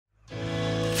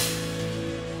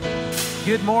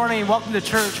Good morning. Welcome to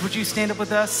church. Would you stand up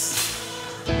with us?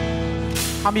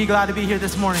 How many are glad to be here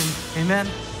this morning? Amen.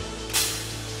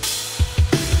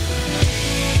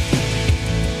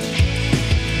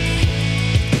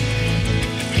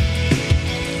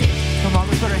 Come on,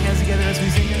 let's put our hands together as we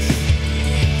sing this.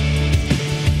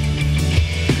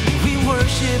 We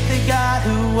worship the God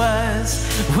who was.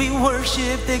 We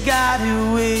worship the God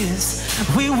who is.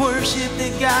 We worship the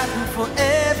God who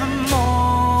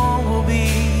forevermore will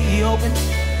be.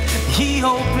 He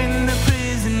opened the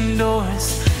prison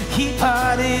doors. He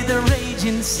parted the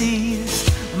raging seas.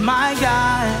 My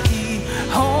God, He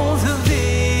holds the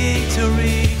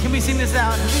victory. Can we sing this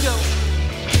out? Here we go.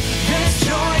 There's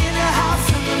joy in the house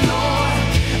of the Lord.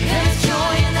 There's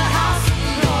joy in the house of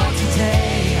the Lord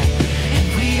today. And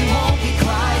we won't be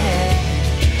quiet.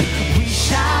 We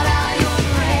shout out your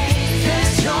praise.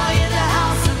 There's joy in the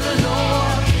house of the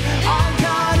Lord. Our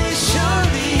God is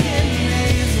surely in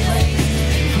this place.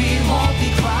 We won't be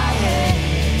quiet.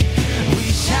 We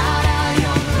shout out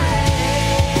your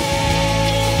praise.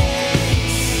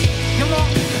 Come on.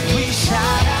 We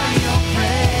shout out your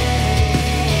praise.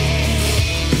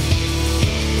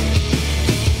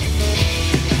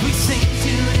 We sing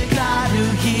to the God who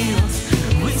heals.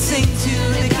 We sing to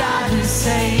the God who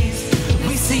saves.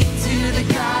 We sing to the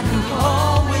God who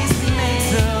always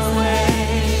makes a way.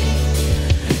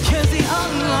 'Cause He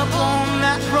hung up on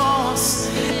that cross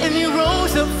and He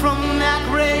rose up from that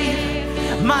grave.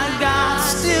 My God,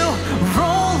 still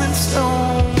rolling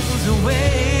stones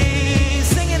away.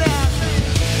 Sing it out.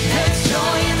 There's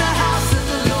joy in the house of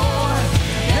the Lord.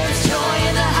 There's joy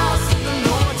in the house of the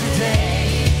Lord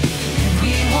today. And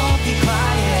we won't be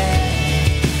quiet.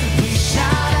 We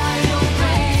shout out your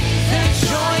praise. There's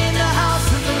joy in the house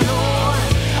of the Lord.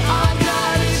 Our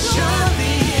God is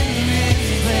surely in this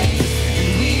place. And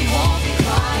we won't be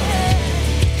quiet.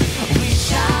 We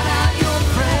shout out your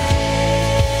praise.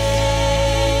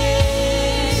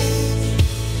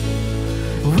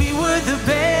 We were the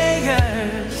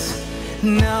beggars,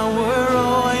 now we're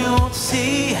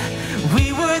royalty. We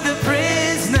were the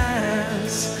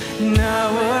prisoners,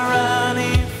 now we're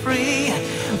running free.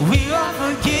 We are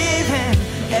forgiven,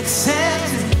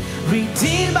 accepted,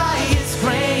 redeemed by His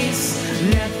grace.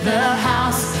 Let the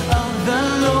house of the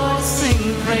Lord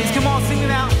sing praise. Come on, sing it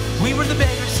out. We were the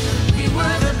beggars. We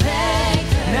were the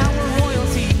beggars. Now we're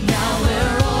royalty. Now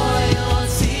we're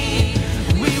royalty.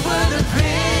 We were the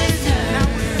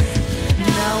prisoners.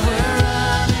 Now we're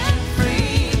running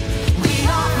free. We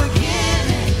are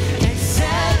forgiven,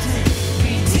 accepted,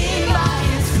 redeemed by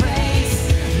His grace.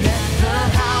 Let the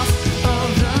house of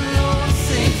the Lord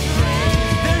sing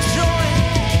praise. There's joy.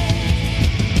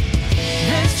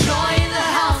 There's joy in the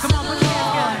house of the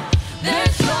Lord.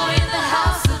 There's joy in the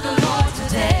house of the Lord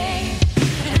today.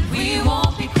 And we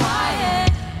won't be quiet.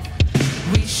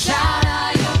 We shout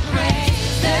out your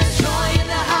praise. There's joy in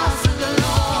the house of the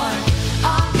Lord.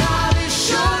 Our God is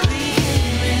surely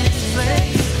in this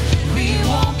place. We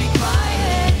won't be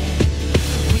quiet.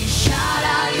 We shout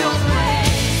out your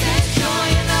praise. There's joy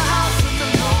in the house of the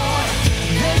Lord.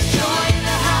 There's joy in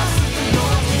the house of the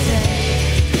Lord today.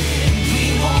 And we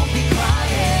won't be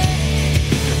quiet.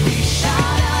 We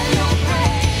shout out your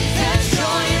praise. There's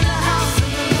joy in the house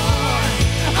of the Lord.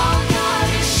 Our God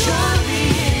is surely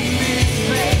in this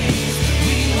place.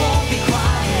 We won't be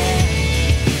quiet.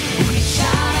 We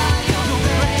shout out your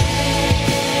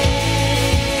praise.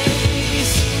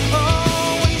 Oh,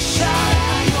 we shout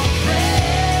out your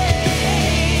praise.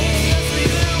 Yes, we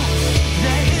do.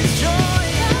 There is joy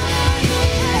out of your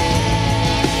praise.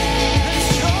 There's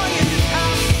joy in this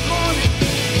house this morning.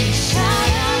 We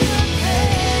shout out your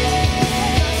praise.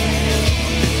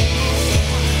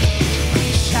 We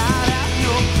shout out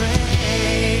your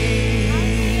praise.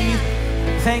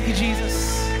 Thank you, Jesus.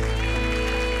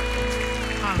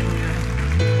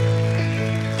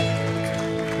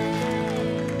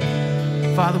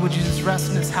 Father, would you just rest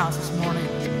in this house this morning?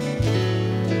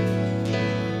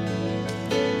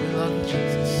 We love you,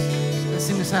 Jesus. Let's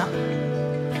sing this out.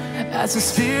 As the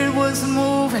Spirit was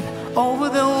moving over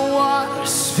the water,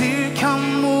 Spirit,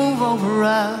 come move over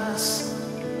us.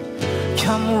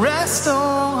 Come rest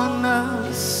on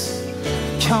us.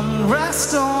 Come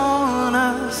rest on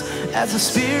us. As the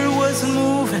Spirit was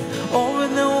moving over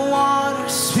the water,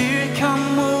 Spirit,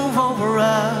 come move over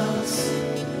us.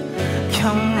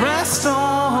 Come rest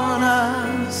on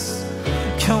us.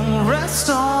 Come rest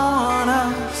on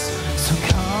us. So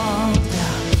calm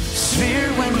down.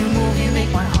 Spirit, when you move, you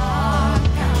make my heart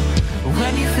pound.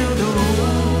 When you fill the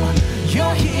room,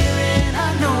 you're here and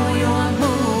I know you're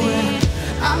moving.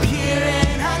 I'm here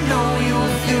and I know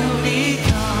you'll feel me.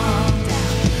 Calm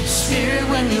down. Spirit,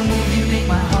 when you move, you make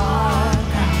my heart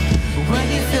when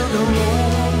you fill the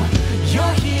room.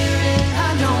 You're here and I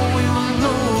know you're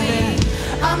moving.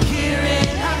 I'm here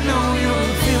and I know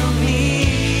you'll feel me.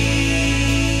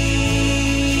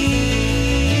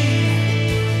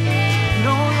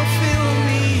 No, you'll feel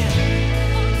me.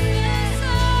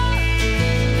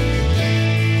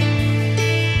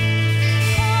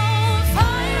 Oh,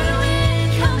 fire wind,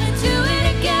 come and do it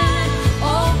again.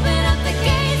 Open up the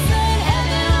gates, let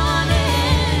heaven on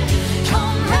in.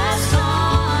 Come rest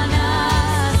on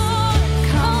us.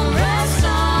 Come rest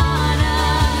on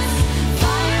us.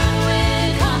 Fire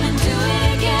wind, come and do it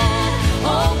again.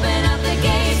 Open up the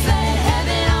gates, let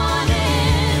heaven on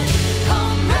in.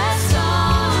 Come rest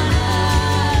on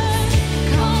us.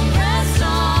 Come rest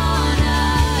on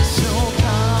us. So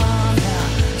calm down,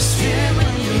 Spirit,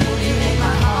 when you move, you make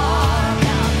my heart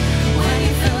pound. When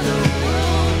you fill the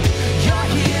room, you're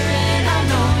here and I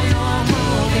know you're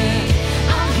moving.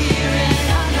 I'm here and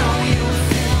I know you'll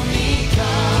feel me.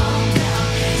 Calm down,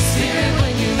 Spirit,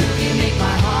 when you move, you make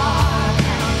my heart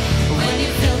pound. When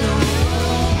you fill the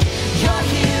room, you're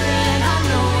here and I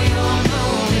know you're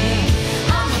moving.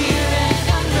 I'm here and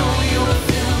I know you'll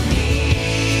feel me.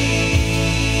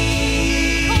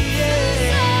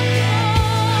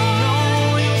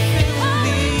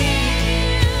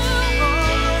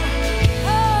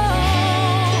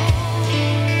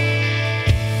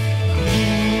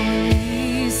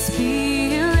 Holy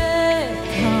Spirit,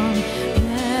 come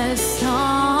rest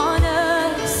on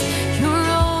us. You're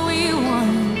all we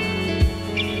want.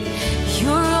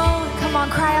 You're all. Come on,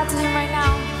 cry out to Him right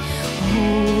now.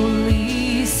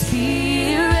 Holy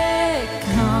Spirit,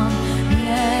 come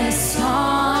rest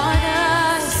on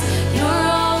us. You're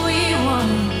all we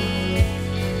want.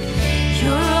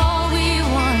 You're all we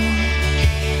want.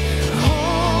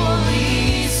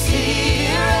 Holy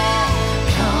Spirit,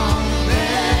 come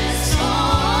rest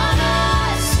on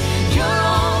us. You're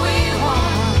all we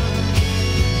want.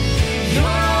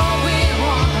 You're all we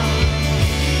want.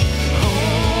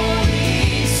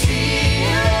 Holy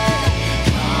Spirit,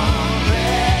 come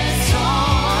rest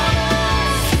on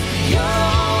us. You're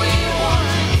all we want.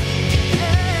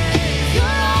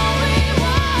 You're all we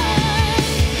want.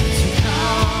 So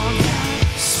calm down,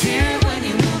 Spirit, when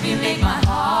you move, you make my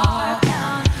heart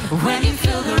pound. When you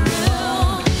fill the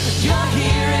room, you're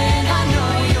here and I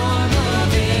know you're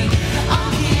moving.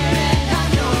 I'm here and I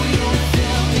know you'll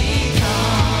feel me.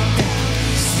 Calm down,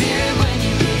 Spirit, when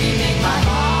you move, you make my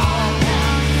heart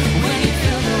pound. When you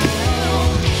fill the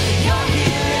room, you're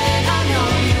here and I know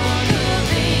you're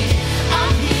moving.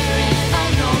 I'm here and I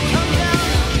know you'll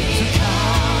feel me. So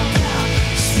calm down,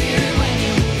 Spirit, when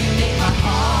you move, you make my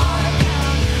heart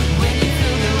pound. When you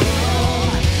fill the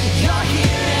room, you're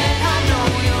here and I know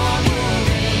you're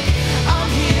moving. I'm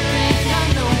here and I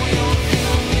know you'll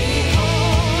feel me.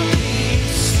 Holy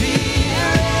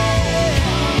Spirit,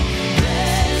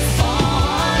 rest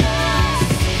on us.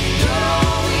 You're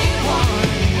all we want.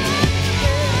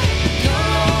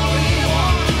 You're all we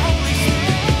want.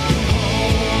 Holy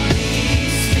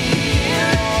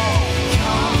Spirit,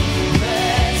 come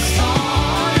rest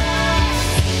on us.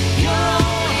 You're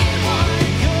all we want.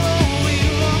 You're all we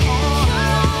want.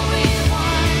 You're all we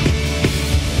want.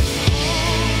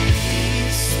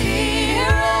 Holy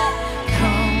Spirit,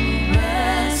 come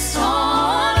rest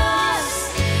on us.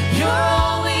 You're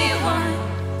all we want.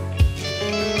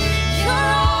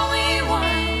 You're all we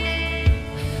want.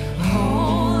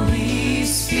 Holy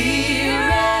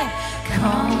Spirit,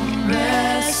 come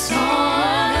rest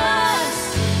on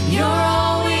us. You're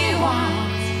all we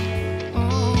want.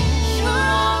 You're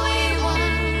all we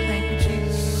want. Thank you,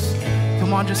 Jesus.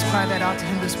 Come on, just cry that out to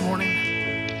Him this morning.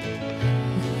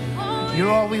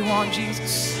 You're all we want,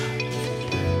 Jesus.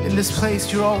 In this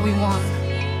place, you're all we want.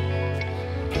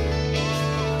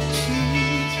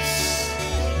 Jesus,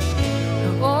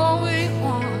 you're all we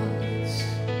want.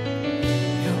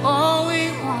 You're all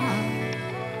we want.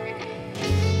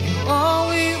 You're all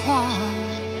we want.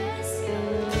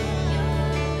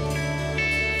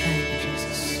 Thank you,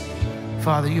 Jesus.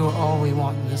 Father, you are all we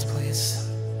want in this place.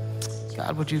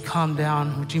 God, would you come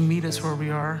down? Would you meet us where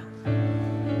we are?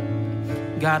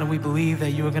 God, and we believe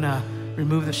that you are going to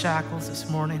remove the shackles this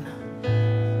morning.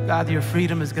 God, your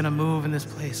freedom is going to move in this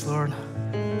place, Lord.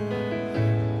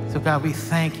 So God, we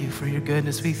thank you for your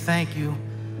goodness. We thank you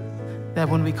that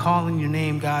when we call in your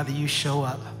name, God, that you show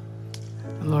up.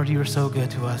 And Lord, you are so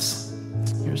good to us.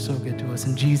 You're so good to us.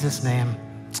 In Jesus' name,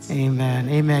 amen.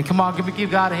 Amen. Come on, give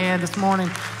God a hand this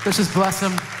morning. Let's just bless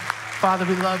him. Father,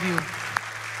 we love you.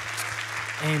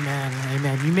 Amen.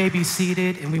 Amen. You may be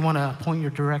seated, and we want to point your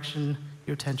direction,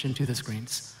 your attention to the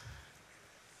screens.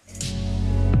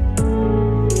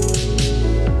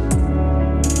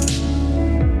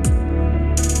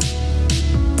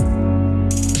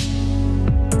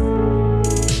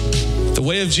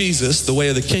 way of Jesus, the way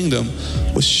of the kingdom,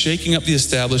 was shaking up the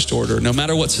established order. No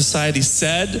matter what society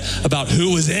said about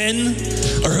who was in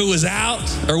or who was out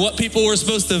or what people were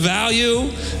supposed to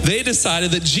value, they decided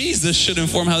that Jesus should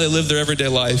inform how they lived their everyday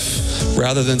life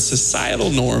rather than societal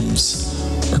norms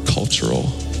or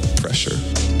cultural pressure.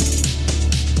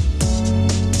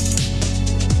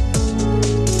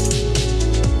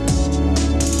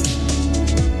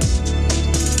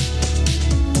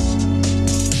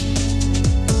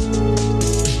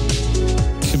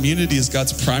 Community is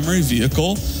God's primary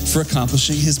vehicle for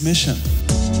accomplishing his mission.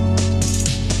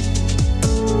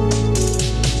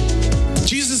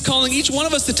 Jesus is calling each one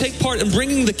of us to take part in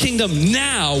bringing the kingdom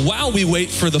now while we wait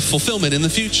for the fulfillment in the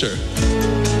future.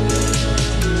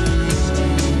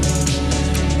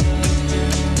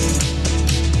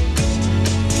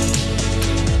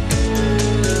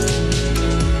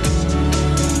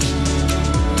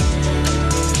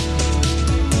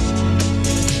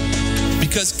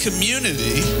 Because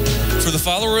community for the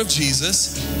follower of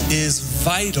Jesus is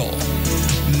vital,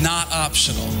 not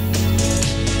optional.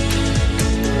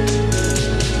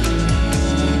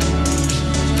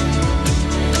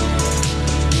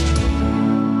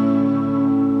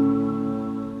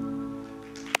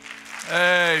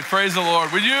 Hey, praise the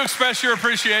Lord. Would you express your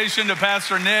appreciation to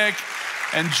Pastor Nick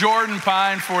and Jordan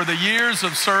Pine for the years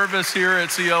of service here at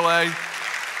CLA?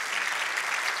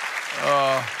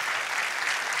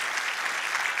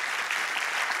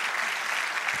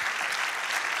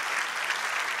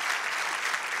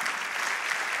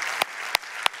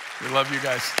 We love you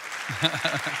guys.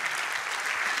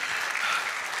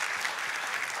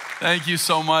 Thank you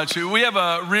so much. We have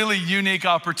a really unique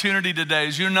opportunity today.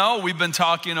 As you know, we've been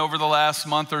talking over the last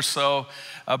month or so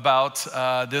about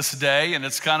this day, and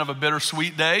it's kind of a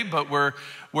bittersweet day, but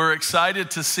we're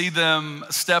excited to see them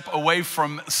step away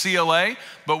from CLA,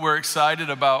 but we're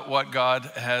excited about what God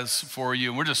has for you.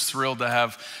 And we're just thrilled to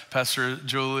have Pastor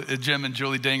Jim and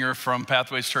Julie Dinger from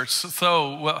Pathways Church.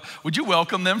 So would you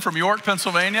welcome them from York,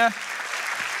 Pennsylvania?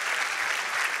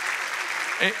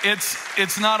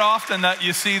 It's not often that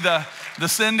you see the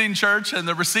sending church and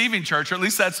the receiving church, or at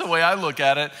least that's the way I look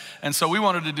at it. And so we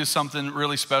wanted to do something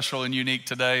really special and unique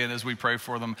today, and as we pray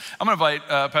for them, I'm going to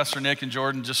invite Pastor Nick and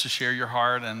Jordan just to share your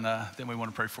heart, and then we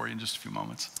want to pray for you in just a few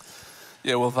moments.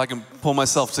 Yeah, well, if I can pull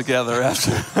myself together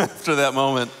after that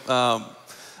moment.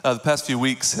 The past few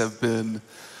weeks have been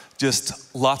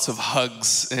just lots of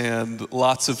hugs and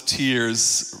lots of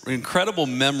tears. Incredible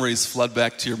memories flood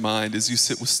back to your mind as you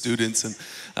sit with students. And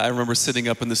I remember sitting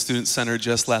up in the student center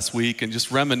just last week and just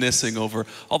reminiscing over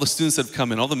all the students that have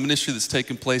come in, all the ministry that's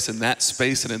taken place in that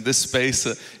space and in this space.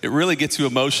 It really gets you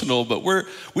emotional, but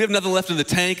we have nothing left in the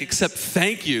tank except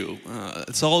thank you.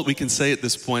 It's all we can say at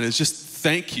this point is just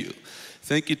thank you.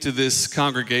 Thank you to this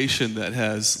congregation that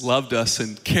has loved us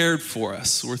and cared for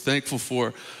us. We're thankful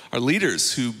for our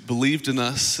leaders who believed in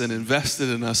us and invested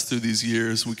in us through these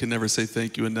years. We can never say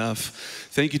thank you enough.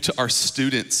 Thank you to our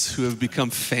students who have become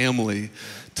family,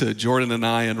 to Jordan and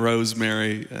I and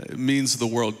Rosemary. It means the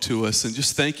world to us. And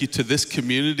just thank you to this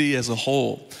community as a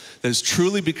whole that has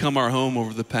truly become our home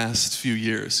over the past few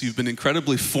years. You've been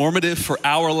incredibly formative for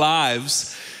our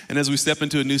lives. And as we step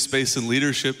into a new space in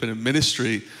leadership and in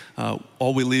ministry,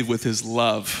 all we leave with is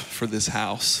love for this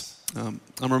house. I'm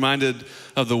reminded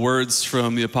of the words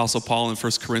from the Apostle Paul in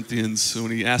 1 Corinthians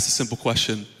when he asked a simple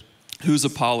question: who's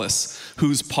Apollos?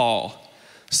 Who's Paul?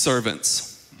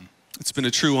 Servants. It's been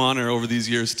a true honor over these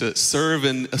years to serve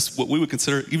in what we would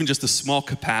consider even just a small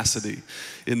capacity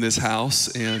in this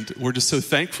house. And we're just so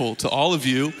thankful to all of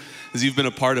you as you've been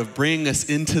a part of bringing us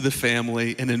into the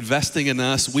family and investing in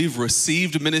us. We've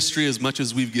received ministry as much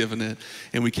as we've given it,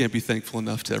 and we can't be thankful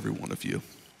enough to every one of you.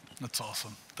 That's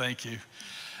awesome. Thank you.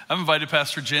 I've invited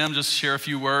Pastor Jim just to share a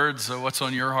few words of what's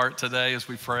on your heart today as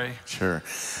we pray. Sure.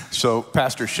 So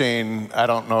Pastor Shane, I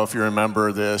don't know if you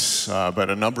remember this, but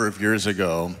a number of years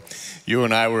ago, you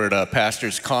and I were at a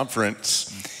pastor's conference,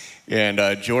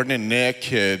 and Jordan and Nick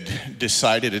had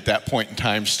decided at that point in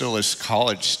time, still as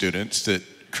college students, that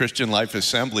Christian Life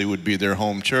Assembly would be their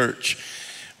home church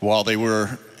while they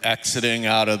were exiting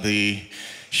out of the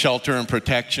shelter and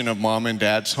protection of mom and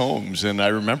dad's homes. And I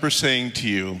remember saying to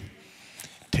you,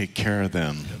 take care of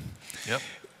them. Yep.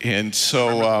 And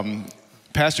so,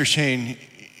 Pastor Shane,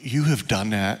 you have done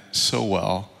that so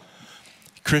well.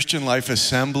 Christian Life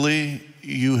Assembly,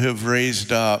 you have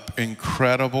raised up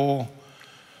incredible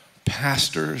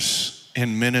pastors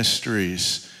and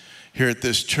ministries here at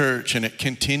this church, and it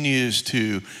continues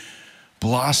to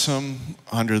blossom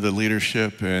under the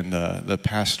leadership and the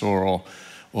pastoral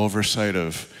oversight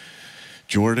of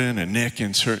Jordan and Nick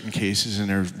in certain cases in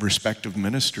their respective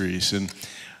ministries. And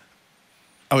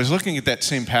I was looking at that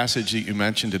same passage that you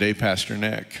mentioned today, Pastor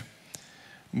Nick,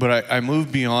 but I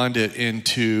moved beyond it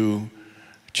into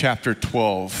chapter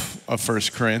 12 of 1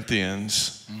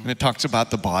 Corinthians, and it talks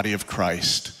about the body of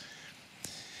Christ.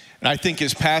 And I think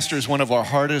as pastors, one of our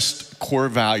hardest core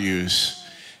values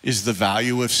is the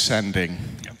value of sending.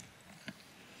 Yep.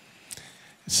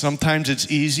 Sometimes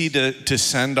it's easy to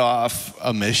send off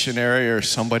a missionary or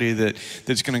somebody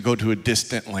that's going to go to a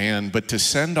distant land, but to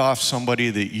send off somebody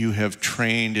that you have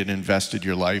trained and invested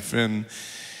your life in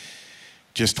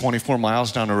just 24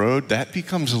 miles down the road, that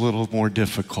becomes a little more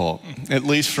difficult, at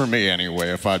least for me anyway,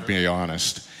 if I'd be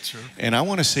honest. Sure. And I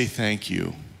want to say thank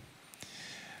you.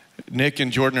 Nick and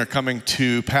Jordan are coming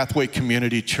to Pathway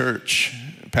Community Church.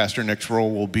 Pastor Nick's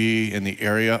role will be in the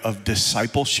area of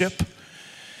discipleship,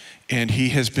 and he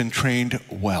has been trained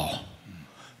well.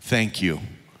 Thank you.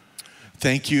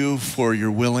 Thank you for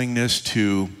your willingness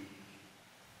to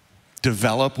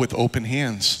develop with open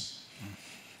hands.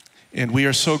 And we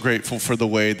are so grateful for the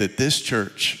way that this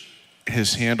church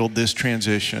has handled this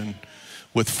transition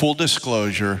with full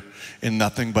disclosure and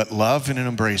nothing but love and an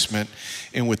embracement,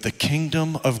 and with the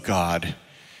kingdom of God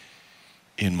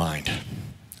in mind.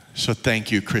 So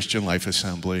thank you, Christian Life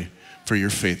Assembly, for your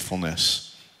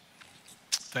faithfulness.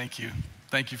 Thank you.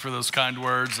 Thank you for those kind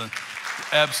words. And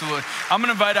absolutely. I'm going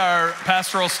to invite our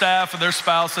pastoral staff and their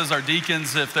spouses, our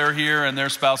deacons, if they're here, and their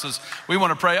spouses. We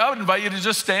want to pray. I would invite you to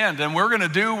just stand, and we're going to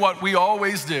do what we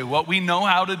always do, what we know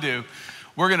how to do.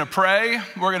 We're going to pray.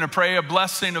 We're going to pray a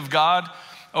blessing of God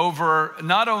over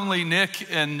not only Nick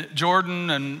and Jordan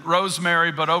and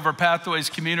Rosemary, but over Pathways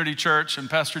Community Church and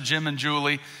Pastor Jim and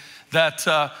Julie,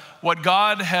 that what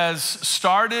God has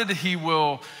started, He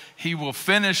will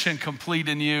finish and complete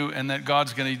in you, and that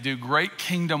God's going to do great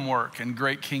kingdom work and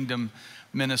great kingdom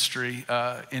ministry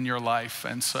in your life.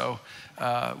 And so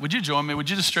would you join me? Would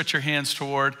you just stretch your hands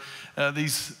toward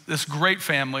this great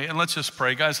family, and let's just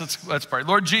pray. Guys, let's pray.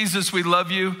 Lord Jesus, we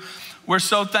love you. We're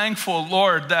so thankful,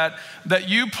 Lord, that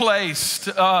you placed,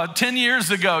 10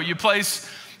 years ago, you placed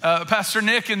Pastor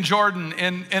Nick and Jordan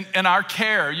in our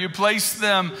care. You placed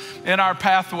them in our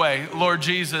pathway, Lord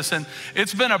Jesus. And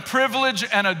it's been a privilege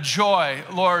and a joy,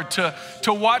 Lord, to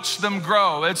watch them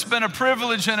grow. It's been a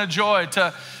privilege and a joy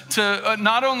to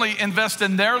not only invest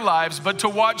in their lives, but to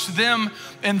watch them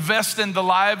invest in the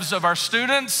lives of our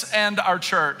students and our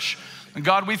church. And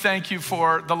God, we thank you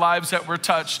for the lives that were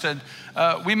touched. And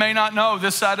we may not know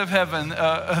this side of heaven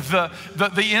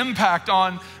the impact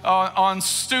on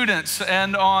students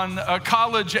and on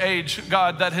college age,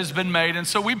 God, that has been made. And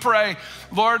so we pray,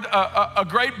 Lord, a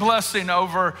great blessing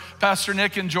over Pastor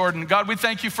Nick and Jordan. God, we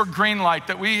thank you for Greenlight,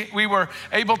 that we were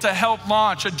able to help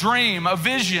launch a dream, a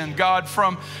vision, God,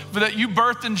 that you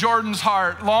birthed in Jordan's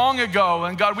heart long ago.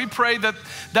 And God, we pray that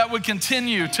would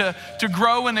continue to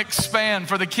grow and expand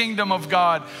for the kingdom of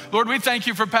God. Lord, we thank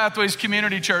you for Pathways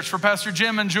Community Church, for Pastor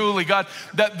Jim and Julie, God,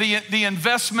 that the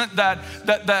investment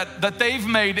that they've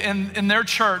made in their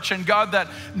church, and God, that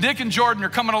Nick and Jordan are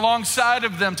coming alongside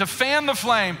of them to fan the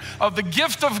flame of the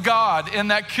gift of God in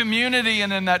that community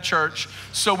and in that church.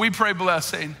 So we pray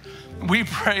blessing, we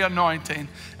pray anointing,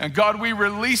 and God, we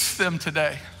release them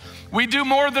today. We do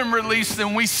more than release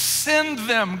them. We send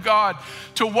them, God,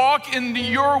 to walk in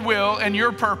your will and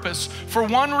your purpose for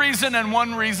one reason and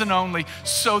one reason only,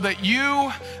 so that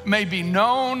you may be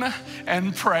known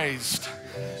and praised.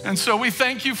 And so we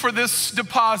thank you for this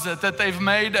deposit that they've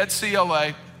made at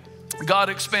CLA. God,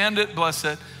 expand it, bless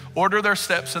it, order their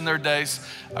steps and their days.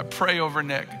 I pray over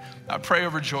Nick. I pray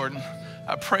over Jordan.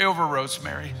 I pray over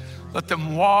Rosemary. Let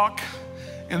them walk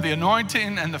in the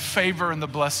anointing and the favor and the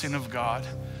blessing of God.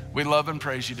 We love and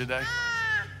praise you today.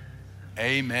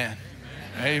 Amen.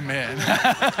 Amen.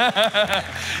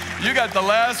 You got the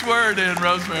last word in,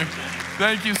 Rosemary.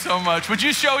 Thank you so much. Would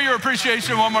you show your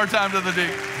appreciation one more time to the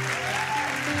deacon?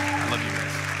 I love you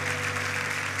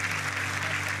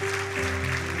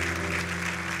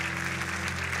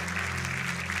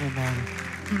guys. Amen.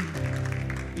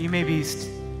 You may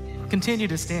continue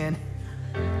to stand,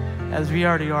 as we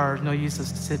already are. No use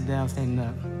us sitting down, standing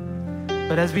up.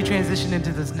 But as we transition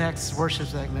into this next worship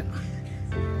segment,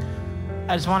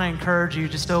 I just want to encourage you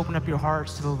just to open up your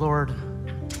hearts to the Lord.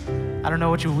 I don't know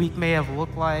what your week may have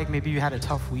looked like. Maybe you had a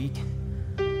tough week.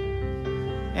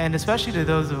 And especially to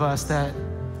those of us that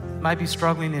might be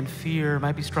struggling in fear,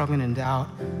 might be struggling in doubt,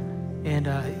 and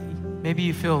maybe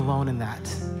you feel alone in that.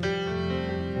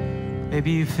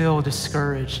 Maybe you feel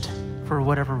discouraged for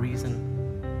whatever reason.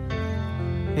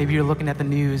 Maybe you're looking at the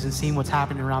news and seeing what's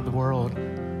happening around the world,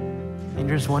 and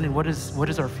you're just wondering, what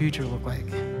does our future look like?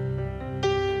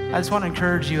 I just want to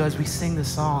encourage you as we sing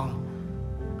this song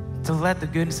to let the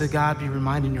goodness of God be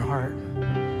reminded in your heart.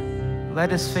 let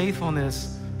his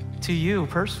faithfulness to you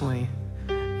personally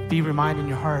be reminded in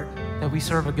your heart that we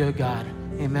serve a good God.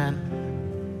 Amen.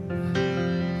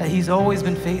 That he's always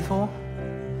been faithful.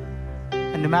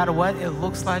 And no matter what it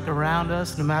looks like around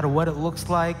us, no matter what it looks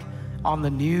like on the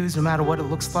news, no matter what it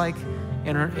looks like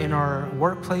in our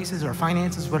workplaces, our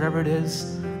finances, whatever it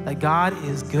is, that God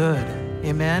is good.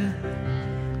 Amen.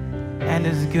 And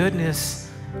his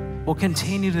goodness will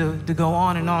continue to go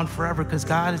on and on forever, because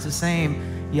God is the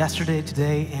same yesterday,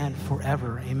 today, and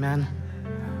forever. Amen.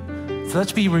 So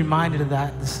let's be reminded of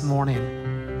that this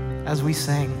morning as we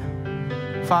sing.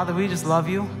 Father, we just love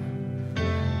you.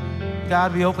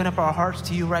 God, we open up our hearts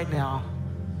to you right now.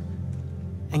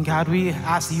 And God, we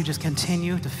ask that you just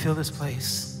continue to fill this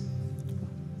place.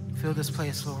 Fill this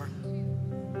place, Lord.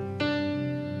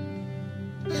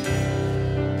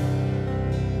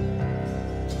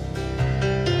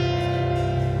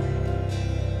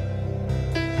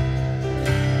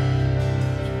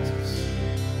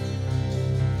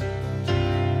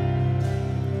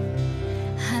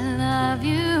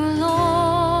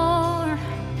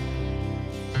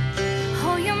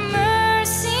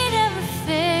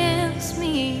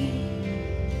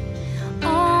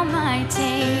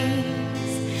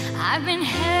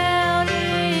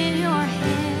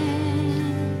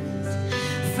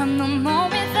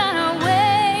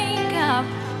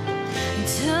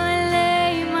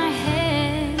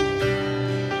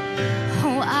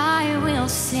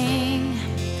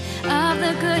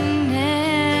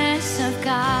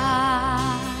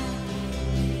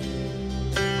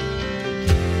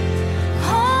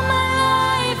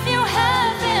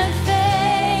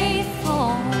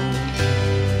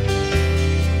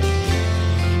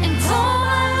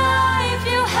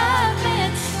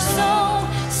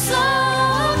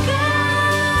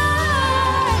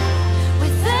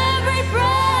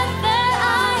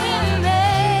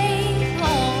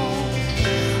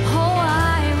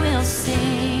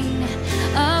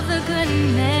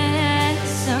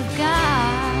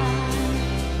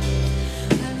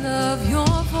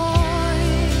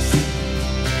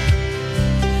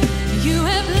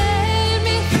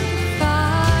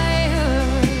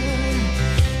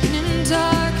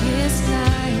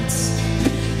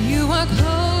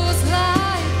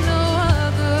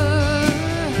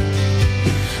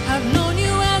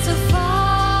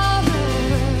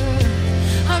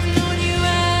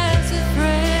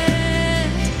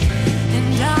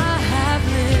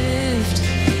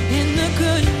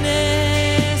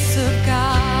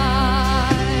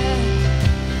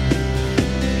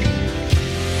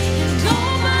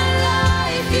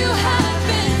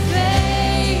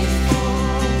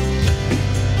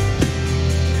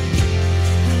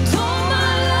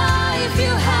 My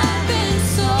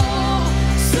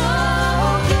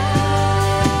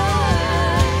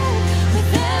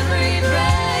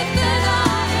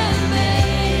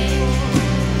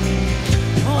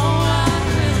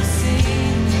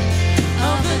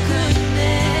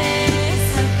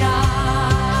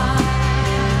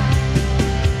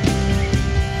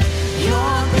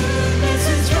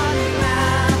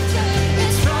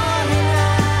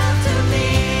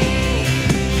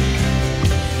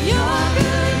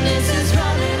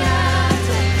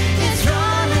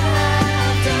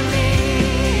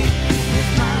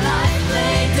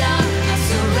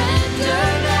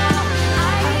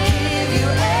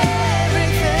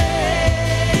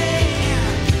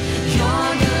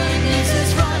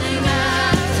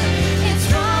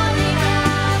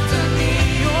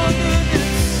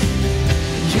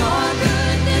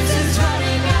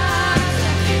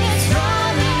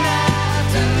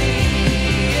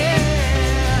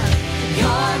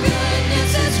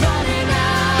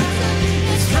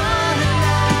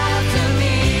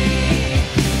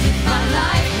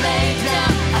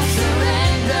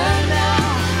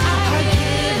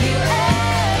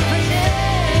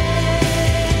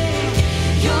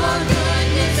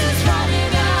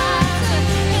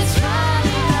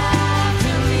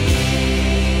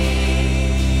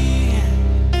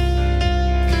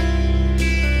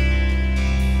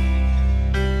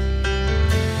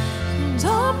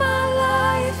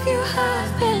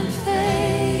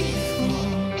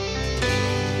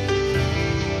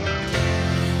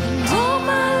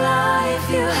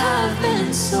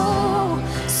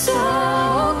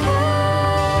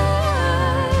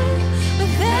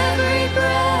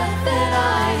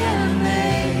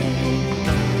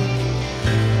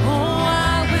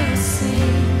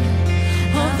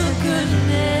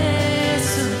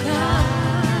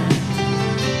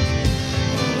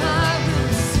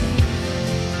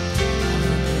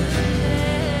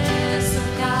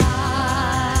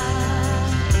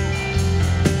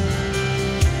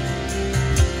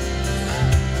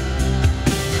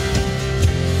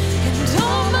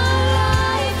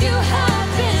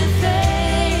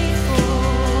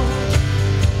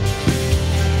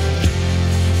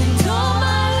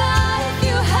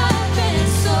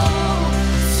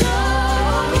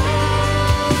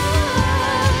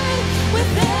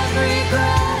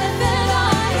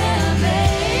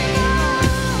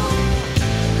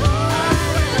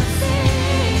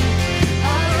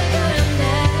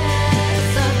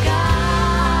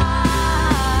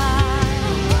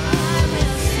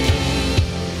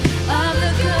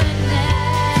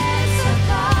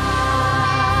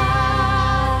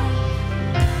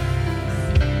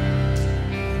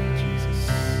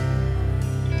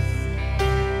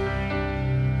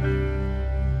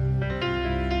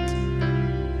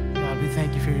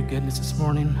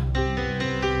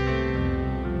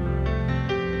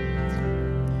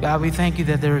God, we thank you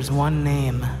that there is one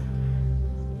name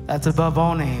that's above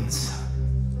all names.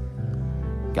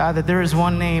 God, that there is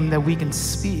one name that we can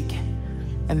speak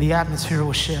and the atmosphere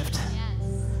will shift.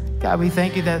 God, we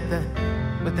thank you that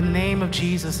with the name of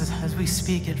Jesus, as we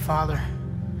speak it, Father,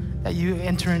 that you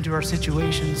enter into our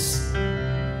situations.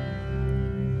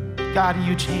 God,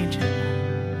 you change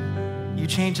it. You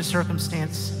change the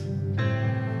circumstance.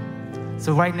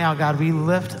 So right now, God, we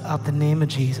lift up the name of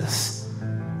Jesus.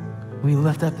 We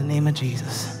lift up the name of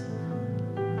Jesus.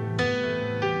 I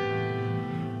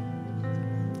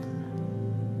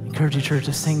encourage you, church,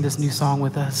 to sing this new song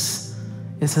with us.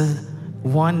 It says,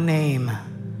 one name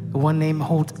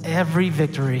holds every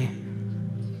victory.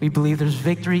 We believe there's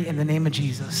victory in the name of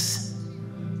Jesus.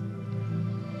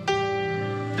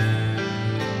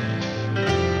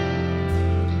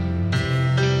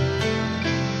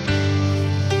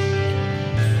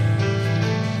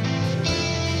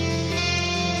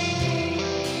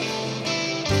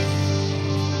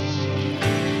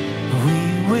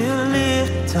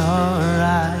 Our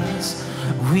eyes,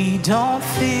 we don't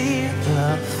fear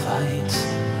the fight.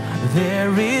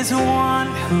 There is one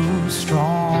who's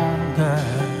stronger.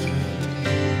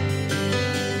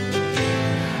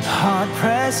 Hard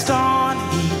pressed on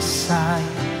each side,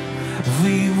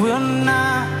 we will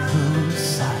not lose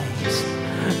sight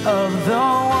of the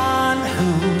one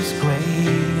who's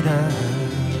greater.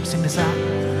 Sing this out.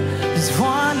 There's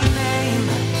one name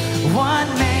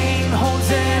holds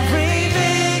every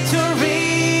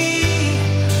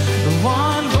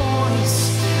one voice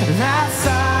that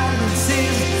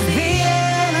silences the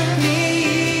enemy.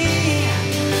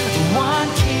 One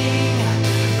King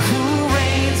who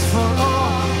reigns for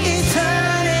all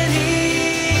eternity.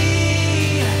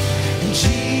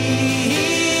 Jesus,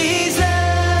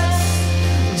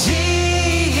 Jesus.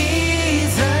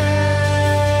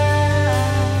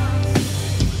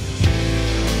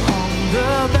 On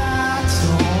the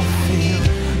battle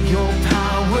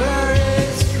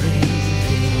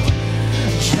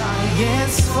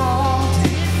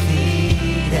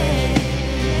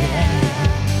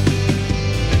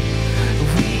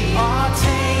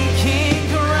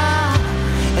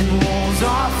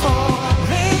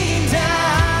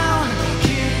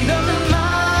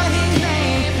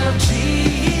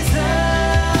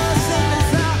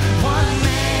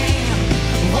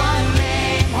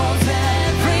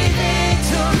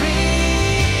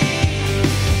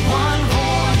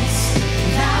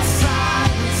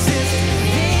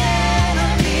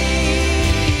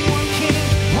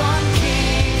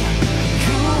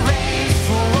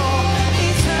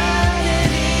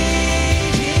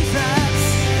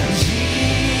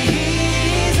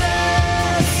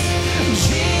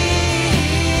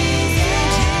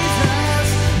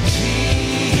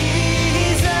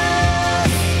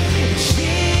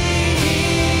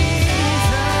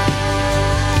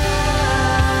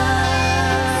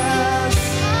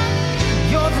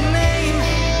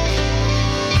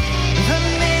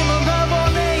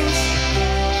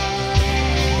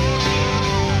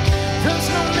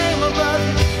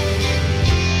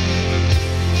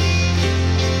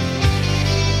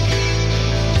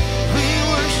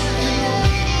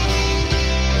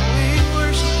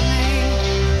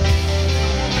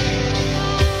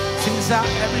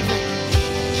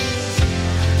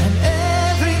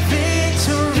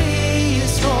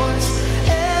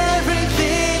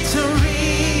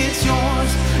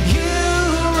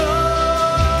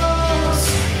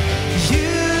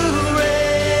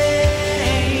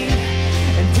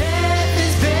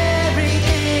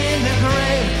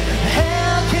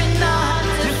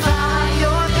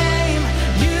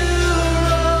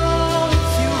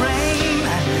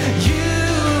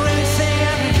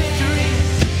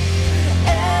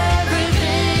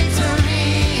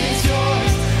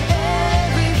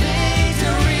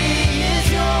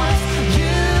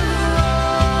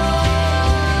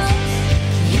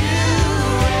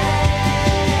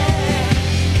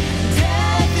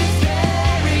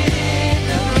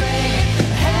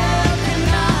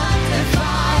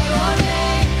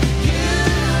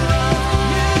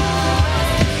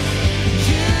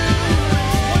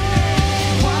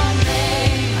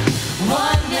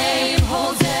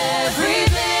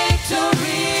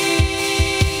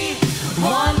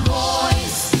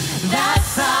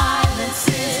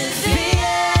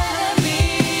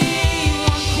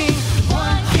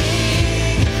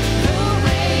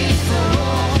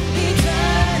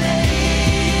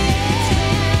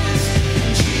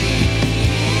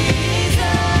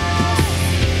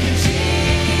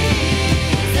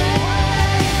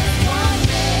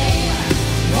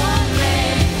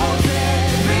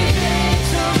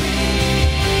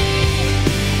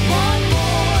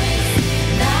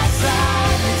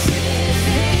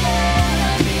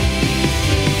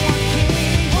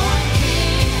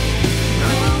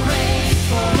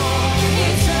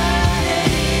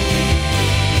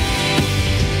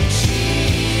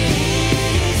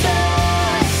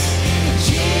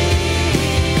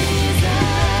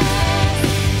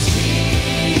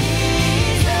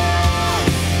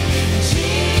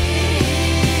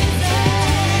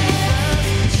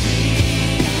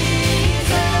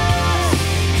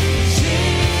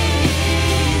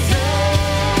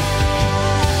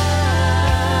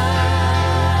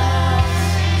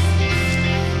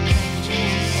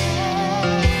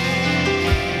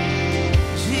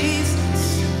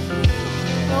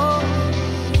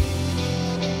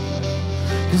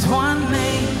There's one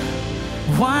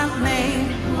name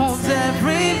holds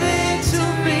every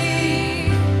victory.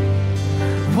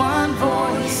 One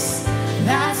voice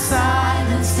that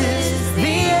silences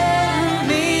the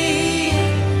enemy.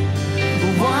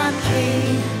 One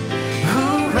King who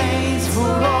reigns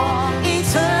for all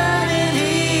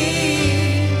eternity.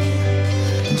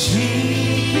 Jesus,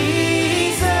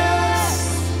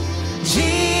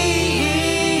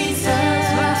 Jesus.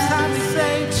 Last time we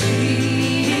say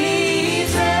Jesus,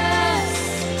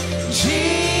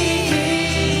 Jesus.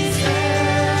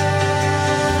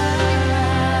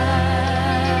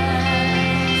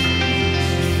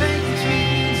 Thank you,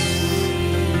 Jesus.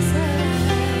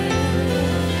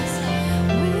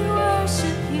 We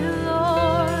worship you,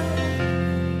 Lord.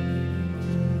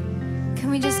 Can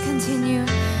we just continue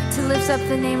to lift up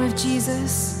the name of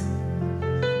Jesus?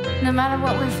 No matter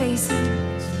what we're facing,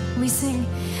 we sing,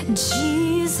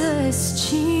 Jesus,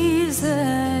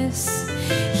 Jesus,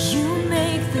 you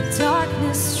make the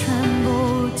darkness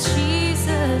tremble.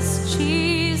 Jesus,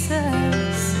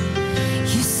 Jesus,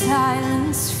 you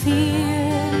silence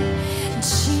fear.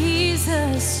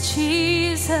 Jesus,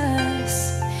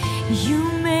 Jesus, you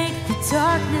make the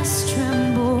darkness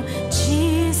tremble.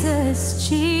 Jesus,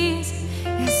 Jesus.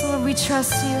 Yes, Lord, we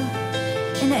trust you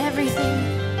in everything.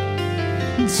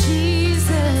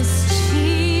 Jesus,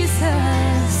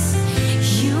 Jesus,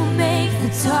 you make the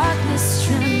darkness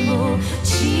tremble.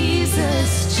 Jesus,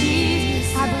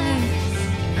 Jesus, I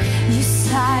believe you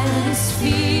silence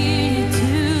fear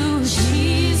too.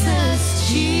 Jesus,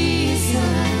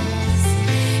 Jesus,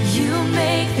 you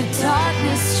make the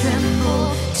darkness tremble.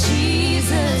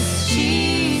 Jesus,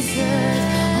 Jesus.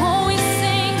 Oh, we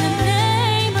sing the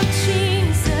name of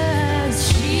Jesus.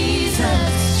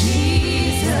 Jesus,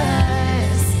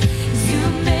 Jesus, you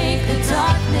make the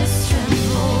darkness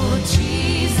tremble.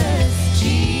 Jesus,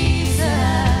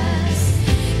 Jesus,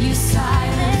 you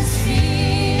silence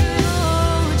fear.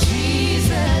 Oh,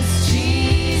 Jesus,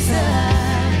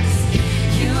 Jesus,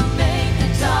 you make the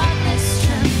darkness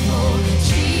tremble.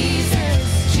 Jesus,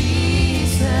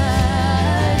 Jesus.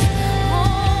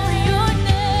 Oh, your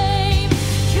name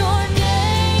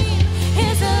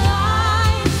is a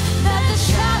light that the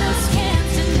shadows can't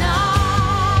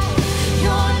deny.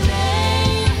 Your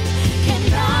name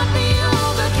cannot be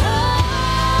overcome.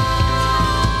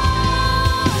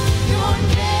 Your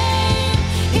name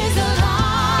is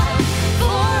alive,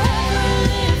 forever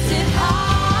lifted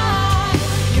high.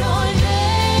 Your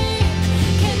name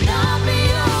cannot be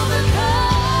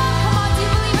overcome. Come on, do you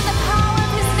believe in the power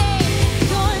of His name?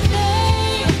 Your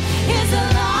name is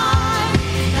alive,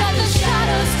 that the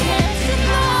shadows can't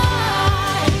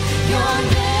deny. Your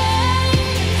name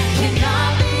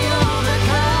cannot be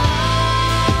overcome.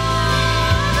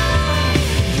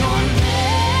 Your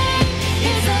name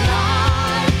is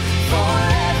alive,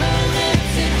 forever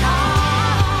lifted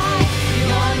high.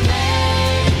 Your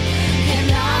name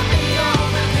cannot be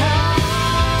overcome.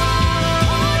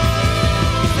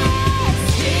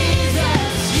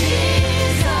 Jesus,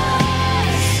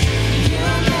 Jesus, you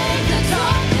make the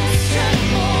darkness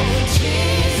tremble.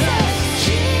 Jesus,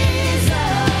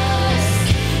 Jesus,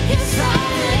 you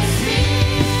silence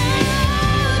fear.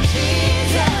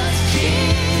 Jesus,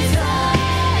 Jesus,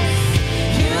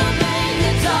 you make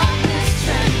the darkness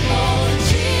tremble.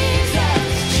 Jesus,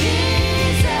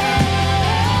 Jesus,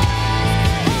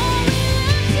 oh, we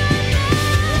lift your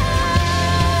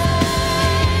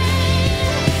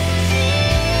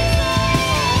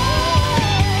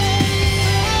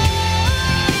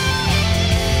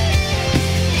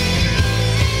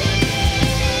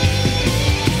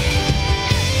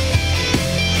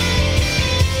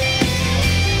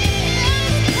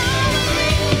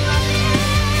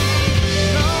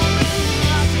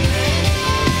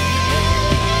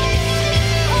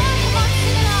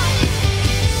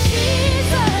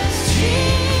Jesus, Jesus,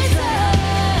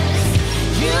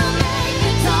 you make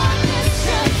the darkness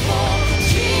tremble.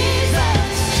 Jesus,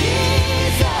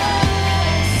 Jesus,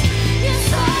 you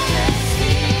silence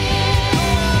fear.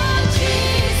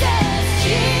 Jesus,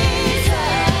 Jesus,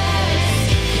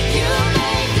 you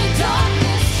make the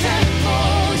darkness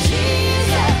tremble.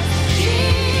 Jesus,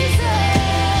 Jesus,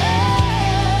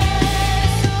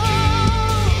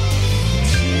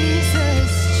 Jesus,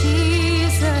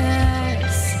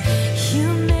 Jesus, you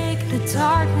make the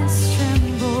darkness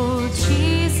tremble.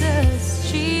 Jesus,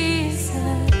 Jesus,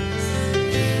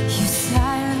 you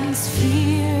silence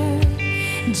fear.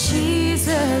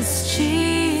 Jesus,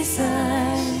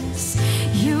 Jesus,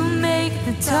 you make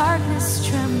the darkness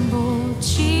tremble.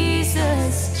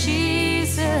 Jesus,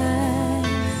 Jesus.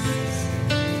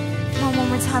 Come on, one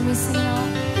more time we sing it all.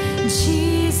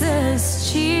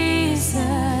 Jesus,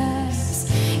 Jesus,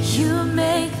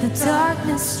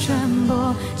 darkness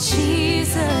tremble.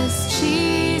 Jesus,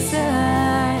 Jesus,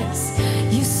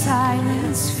 you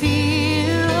silence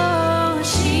fear. Oh,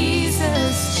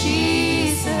 Jesus,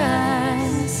 Jesus,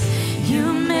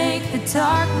 you make the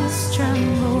darkness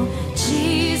tremble.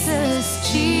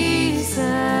 Jesus, Jesus,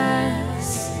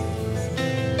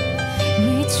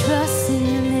 we trust in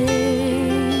your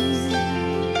name,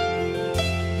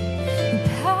 the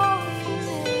powerful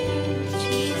name of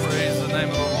Jesus. Praise the name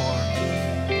of the Lord.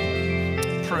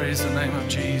 Praise the name of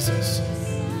Jesus.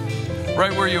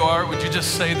 Right where you are, would you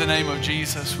just say the name of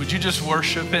Jesus? Would you just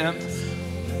worship him?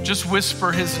 Just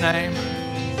whisper his name.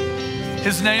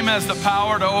 His name has the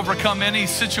power to overcome any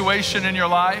situation in your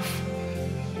life.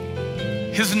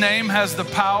 His name has the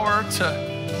power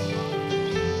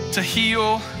to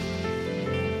heal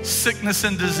sickness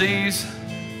and disease.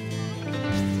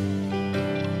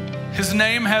 His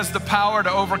name has the power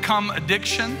to overcome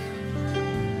addiction.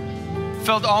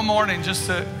 Felt all morning just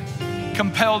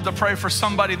compelled to pray for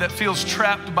somebody that feels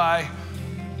trapped by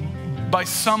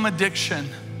some addiction.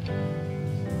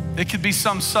 It could be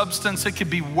some substance, it could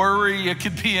be worry, it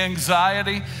could be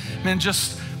anxiety. Man,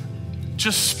 just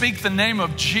speak the name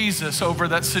of Jesus over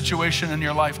that situation in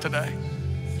your life today.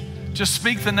 Just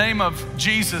speak the name of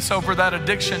Jesus over that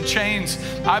addiction. Chains,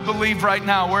 I believe right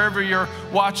now, wherever you're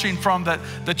watching from, that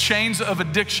the chains of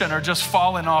addiction are just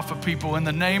falling off of people in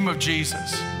the name of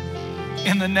Jesus.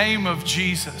 In the name of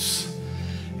Jesus.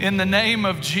 In the name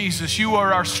of Jesus, you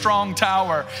are our strong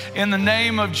tower. In the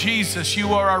name of Jesus,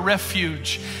 you are our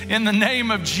refuge. In the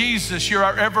name of Jesus, you're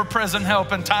our ever-present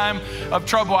help in time of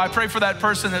trouble. I pray for that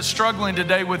person that's struggling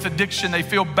today with addiction. They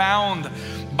feel bound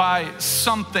by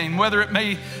something, whether it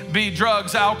may be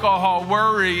drugs, alcohol,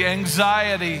 worry,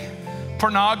 anxiety,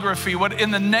 pornography.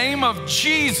 In the name of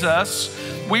Jesus,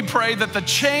 we pray that the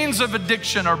chains of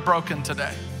addiction are broken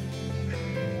today.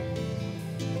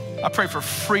 I pray for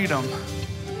freedom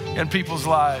in people's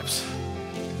lives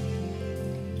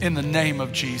in the name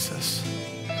of Jesus.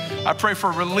 I pray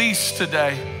for release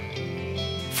today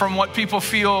from what people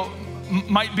feel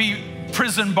might be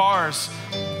prison bars.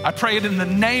 I pray it in the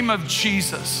name of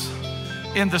Jesus,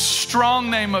 in the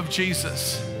strong name of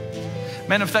Jesus.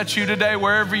 Man, if that's you today,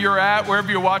 wherever you're at,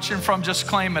 wherever you're watching from, just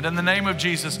claim it in the name of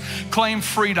Jesus. Claim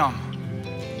freedom.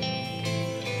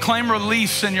 Claim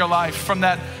release in your life from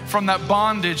that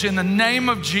bondage in the name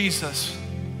of Jesus.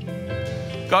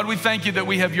 God, we thank you that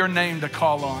we have your name to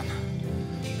call on,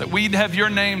 that we'd have your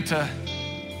name to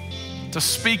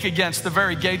speak against the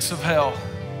very gates of hell.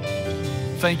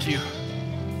 Thank you.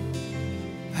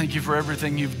 Thank you for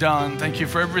everything you've done. Thank you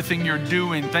for everything you're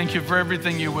doing. Thank you for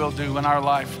everything you will do in our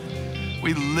life.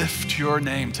 We lift your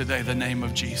name today, the name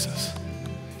of Jesus.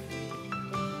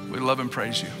 We love and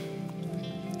praise you.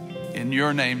 In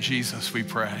your name, Jesus, we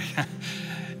pray.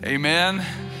 Amen.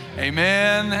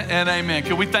 Amen and amen.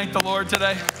 Can we thank the Lord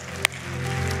today?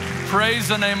 Praise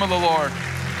the name of the Lord.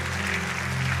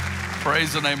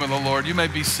 Praise the name of the Lord. You may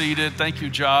be seated. Thank you,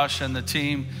 Josh and the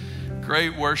team.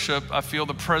 Great worship. I feel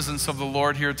the presence of the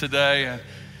Lord here today.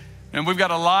 And we've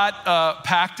got a lot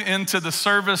packed into the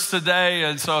service today.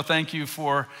 And so thank you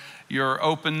for your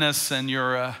openness and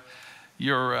your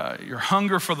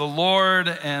hunger for the Lord.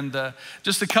 And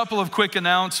just a couple of quick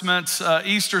announcements.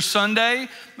 Easter Sunday,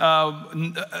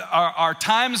 our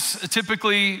times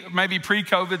typically, maybe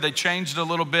pre-COVID, they changed a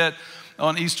little bit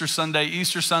on Easter Sunday.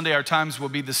 Easter Sunday, our times will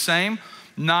be the same,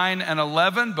 9 and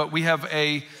 11, but we have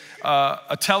a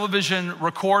television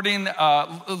recording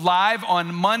live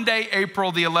on Monday,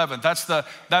 April the 11th.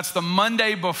 That's the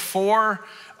Monday before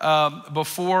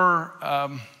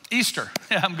Easter.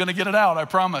 Yeah, I'm going to get it out, I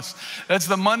promise. That's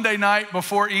the Monday night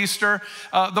before Easter.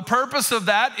 The purpose of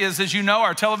that is, as you know,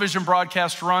 our television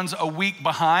broadcast runs a week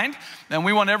behind, and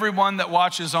we want everyone that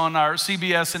watches on our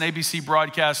CBS and ABC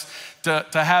broadcast to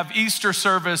have Easter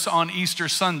service on Easter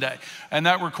Sunday. And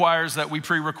that requires that we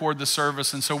pre-record the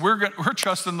service. And so we're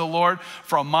trusting the Lord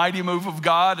for a mighty move of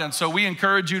God. And so we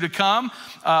encourage you to come.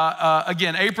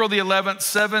 Again, April the 11th,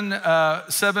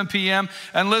 7 p.m.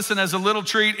 And listen, as a little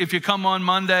treat, if you come on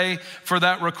Monday for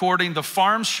that recording, the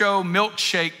Farm Show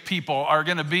Milkshake people are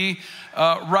going to be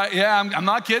right. Yeah, I'm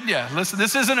not kidding you. Listen,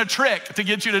 this isn't a trick to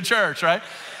get you to church, right?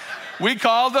 We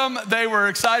called them. They were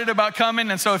excited about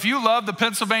coming. And so if you love the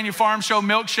Pennsylvania Farm Show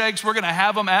milkshakes, we're going to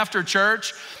have them after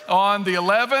church on the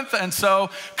 11th. And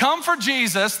so come for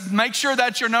Jesus. Make sure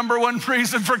that's your number one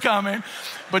reason for coming.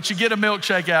 But you get a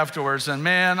milkshake afterwards. And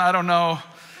man, I don't know,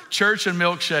 church and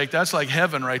milkshake, that's like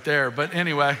heaven right there. But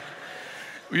anyway,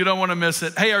 you don't want to miss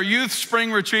it. Hey, our youth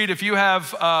spring retreat, if you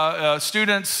have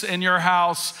students in your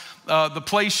house the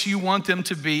place you want them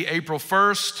to be. April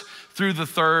 1st through the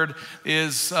 3rd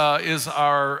is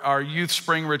our youth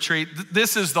spring retreat.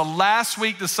 This is the last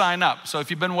week to sign up. So if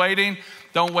you've been waiting,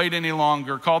 don't wait any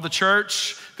longer. Call the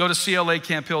church, go to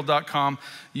clacamphill.com.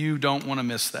 You don't want to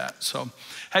miss that. So,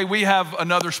 hey, we have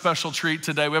another special treat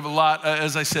today. We have a lot,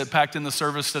 as I said, packed in the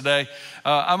service today.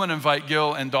 I'm going to invite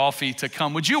Gil and Dolphy to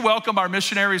come. Would you welcome our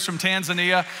missionaries from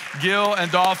Tanzania, Gil and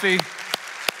Dolphy?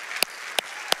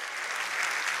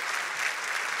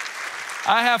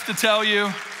 I have to tell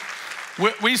you,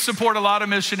 we support a lot of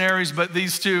missionaries, but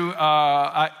these two,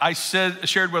 I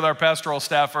shared with our pastoral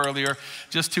staff earlier,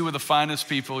 just two of the finest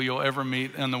people you'll ever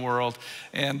meet in the world.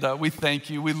 And we thank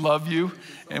you, we love you,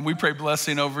 and we pray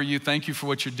blessing over you. Thank you for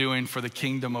what you're doing for the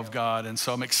kingdom of God. And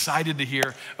so I'm excited to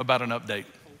hear about an update.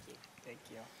 Thank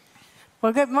you.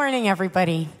 Well, good morning,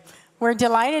 everybody. We're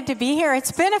delighted to be here.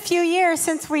 It's been a few years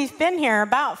since we've been here,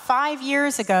 about 5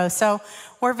 years ago. So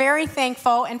we're very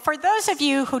thankful. And for those of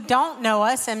you who don't know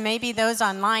us, and maybe those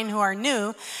online who are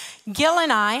new, Gil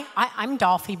and I'm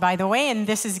Dolphy, by the way, and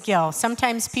this is Gil.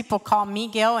 Sometimes people call me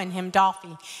Gil and him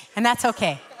Dolphy, and that's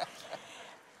okay.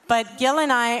 But Gil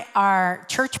and I are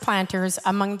church planters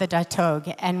among the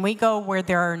Datog, and we go where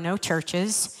there are no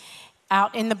churches,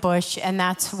 out in the bush, and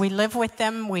we live with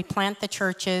them, we plant the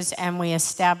churches, and we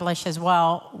establish as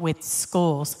well with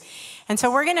schools. And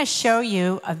so we're going to show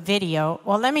you a video.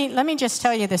 Well, let me just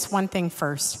tell you this one thing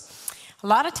first. A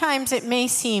lot of times it may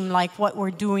seem like what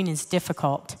we're doing is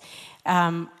difficult,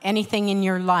 anything in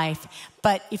your life.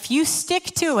 But if you stick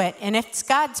to it, and if it's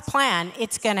God's plan,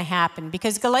 it's going to happen.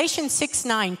 Because Galatians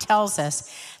 6:9 tells us,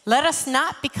 let us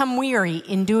not become weary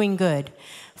in doing good,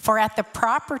 for at the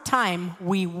proper time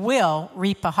we will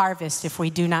reap a harvest if we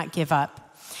do not give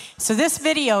up. So this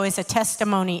video is a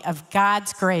testimony of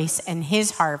God's grace and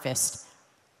his harvest.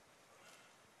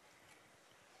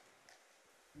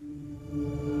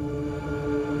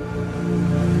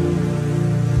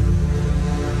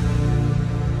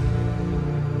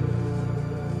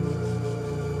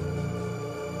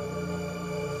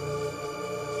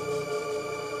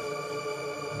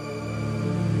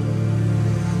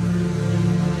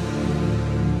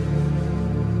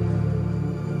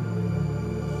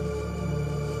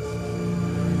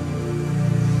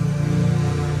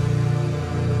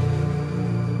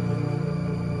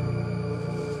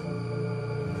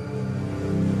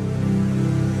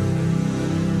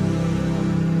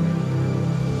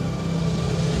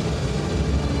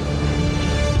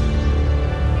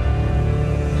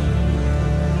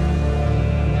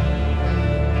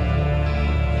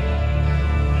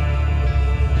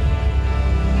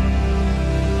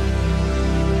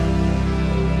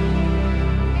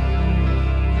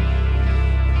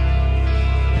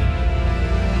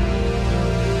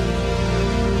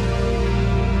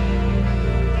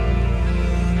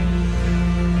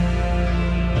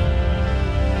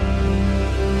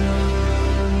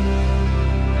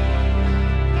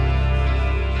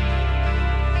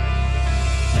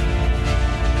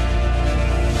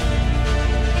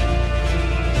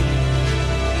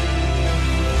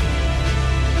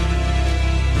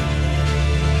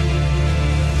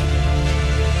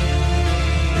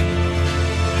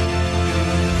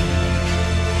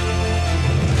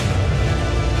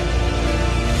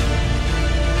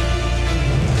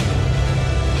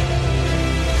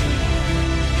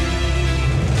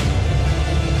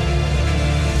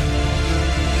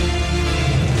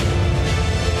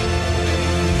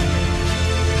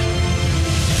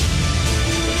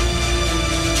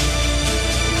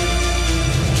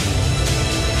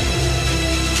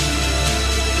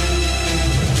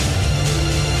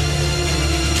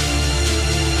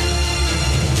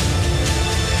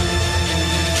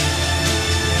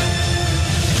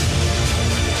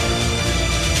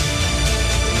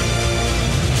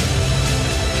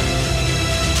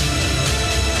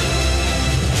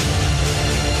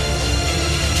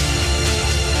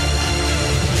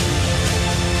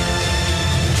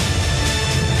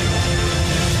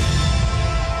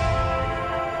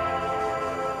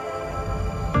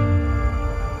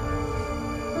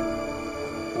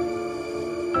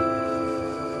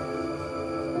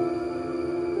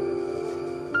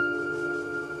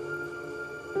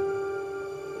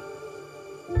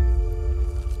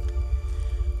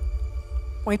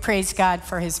 We praise God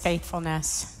for his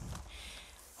faithfulness.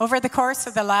 Over the course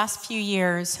of the last few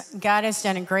years, God has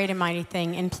done a great and mighty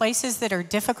thing in places that are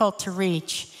difficult to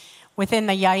reach within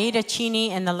the Yaida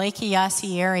Chini and the Lake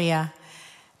Eyasi area.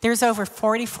 There's over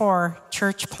 44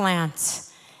 church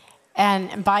plants.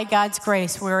 And by God's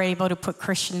grace, we're able to put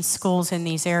Christian schools in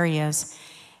these areas.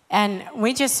 And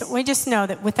we just know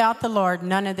that without the Lord,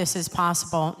 none of this is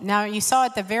possible. Now, you saw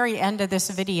at the very end of this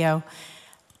video,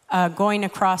 going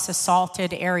across a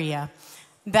salted area.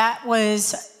 That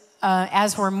was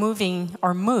as we're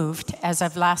moved as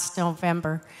of last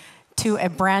November to a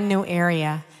brand new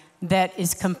area that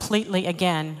is completely,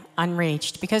 again,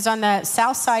 unreached. Because on the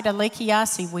south side of Lake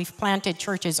Eyasi, we've planted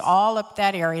churches all up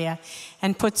that area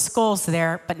and put schools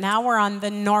there. But now we're on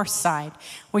the north side,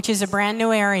 which is a brand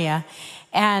new area.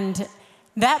 And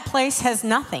that place has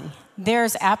nothing.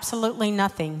 There's absolutely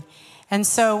nothing. And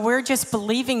so we're just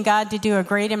believing God to do a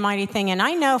great and mighty thing. And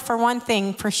I know for one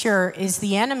thing for sure is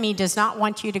the enemy does not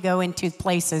want you to go into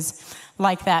places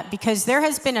like that, because there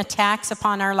has been attacks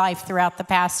upon our life throughout the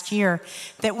past year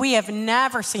that we have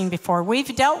never seen before.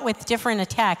 We've dealt with different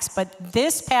attacks, but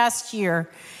this past year,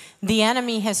 the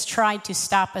enemy has tried to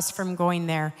stop us from going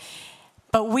there.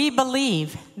 But we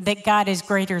believe that God is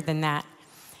greater than that.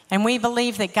 And we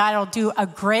believe that God will do a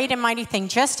great and mighty thing,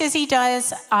 just as he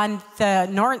does on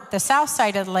the south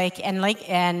side of the lake and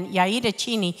Yaida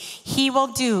Chini, he will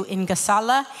do in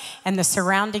Gasala and the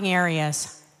surrounding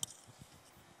areas.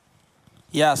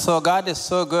 Yeah, so God is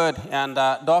so good. And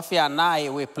Dorothy and I,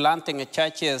 we're planting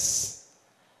churches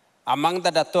among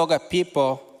the Datoga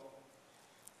people.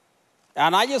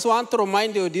 And I just want to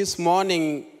remind you this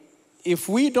morning, if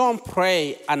we don't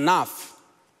pray enough,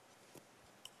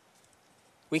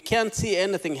 we can't see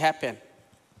anything happen.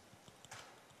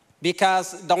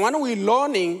 Because the one we're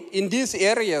learning in these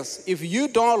areas, if you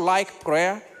don't like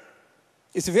prayer,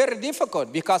 it's very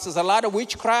difficult because there's a lot of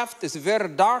witchcraft, it's very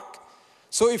dark.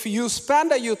 So if you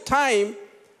spend your time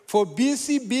for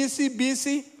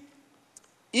busy,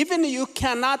 even you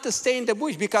cannot stay in the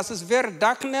bush because it's very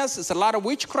darkness, it's a lot of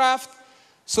witchcraft.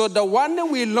 So the one that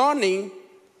we're learning,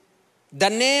 the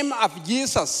name of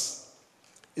Jesus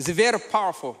is very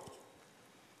powerful.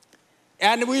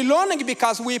 And we're learning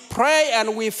because we pray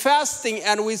and we're fasting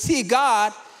and we see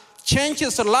God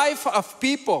changes the life of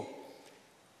people.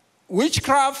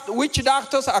 Witchcraft, witch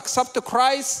doctors accept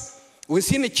Christ. We've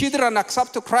seen the children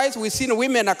accept Christ. We've seen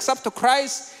women accept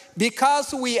Christ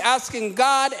because we're asking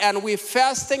God and we're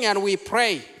fasting and we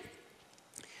pray.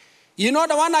 You know,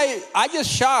 the one I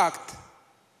just shocked,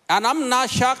 and I'm not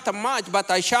shocked much, but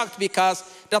I shocked because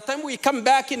the time we come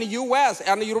back in the U.S.,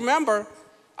 and you remember,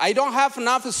 I don't have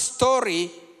enough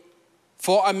story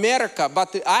for America,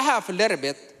 but I have a little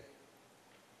bit.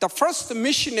 The first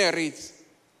missionaries,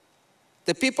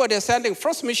 the people they're sending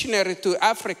first missionary to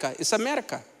Africa is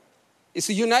America. It's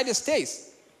the United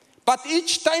States. But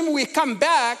each time we come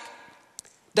back,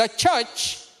 the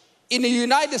church in the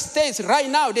United States right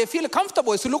now, they feel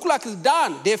comfortable. It looks like it's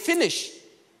done. They're finished.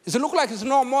 It looks like it's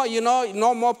no more,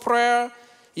 no more prayer.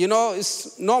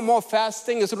 It's no more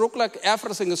fasting. It looks like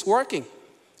everything is working.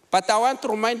 But I want to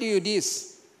remind you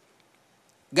this.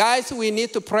 Guys, we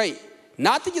need to pray.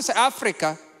 Not just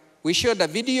Africa. We showed the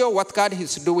video what God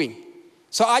is doing.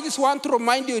 So I just want to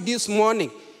remind you this morning,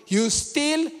 you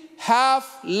still have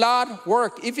a lot of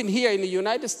work, even here in the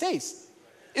United States.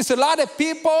 It's a lot of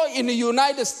people in the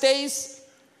United States,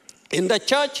 in the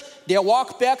church, they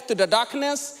walk back to the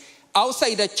darkness.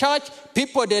 Outside the church,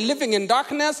 people, they're living in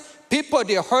darkness. People,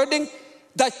 they're hurting.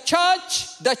 The church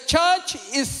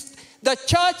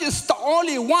is the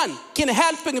only one can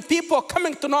helping people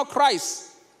coming to know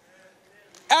Christ.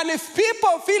 And if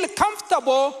people feel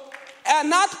comfortable and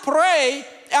not pray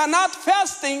and not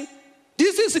fasting,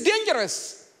 this is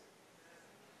dangerous.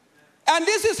 And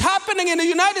this is happening in the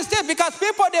United States because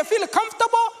people, they feel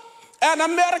comfortable. And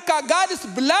America, God is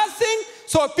blessing.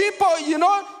 So people,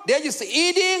 they're just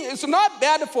eating. It's not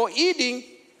bad for eating.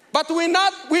 But we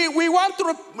want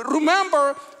to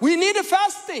remember, we need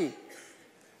fasting.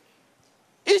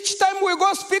 Each time we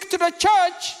go speak to the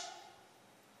church,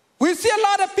 we see a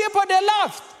lot of people, they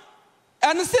left.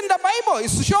 And it's in the Bible.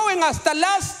 It's showing us the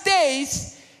last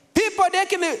days, people, they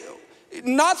can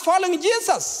not following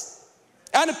Jesus.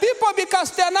 And people,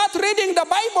 because they're not reading the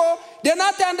Bible, they're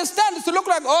not understand. It look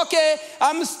like, okay,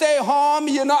 I'm stay home,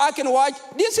 I can watch.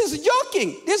 This is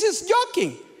joking. This is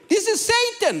joking. This is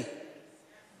Satan.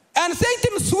 And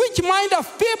Satan switch mind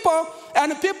of people,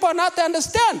 and people not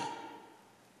understand.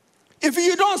 If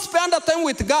you don't spend the time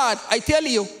with God, I tell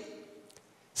you,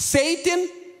 Satan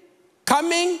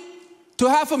coming to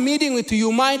have a meeting with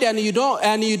your mind and you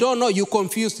don't know, you're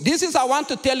confused. This is I want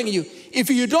to tell you. If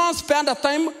you don't spend the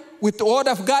time with the word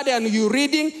of God and you're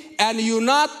reading and you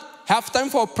not have time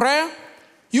for prayer,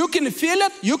 you can feel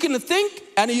it, you can think,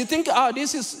 and you think, oh,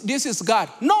 this is God.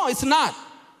 No, it's not.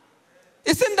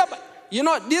 It's in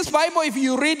the, this Bible, if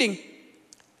you're reading,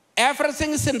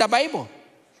 everything is in the Bible.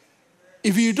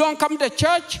 If you don't come to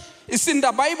church, it's in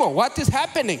the Bible. What is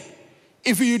happening?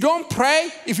 If you don't pray,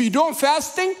 if you don't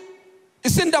fasting,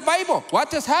 it's in the Bible.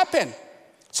 What has happened?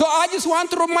 So I just want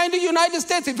to remind the United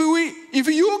States, if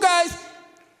you guys,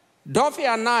 Duffy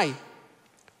and I,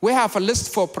 we have a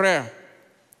list for prayer.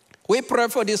 We pray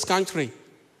for this country.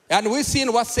 And we've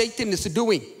seen what Satan is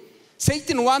doing.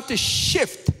 Satan wants to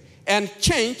shift and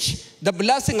change the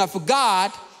blessing of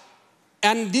God,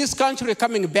 and this country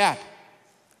coming bad.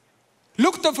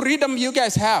 Look the freedom you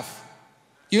guys have.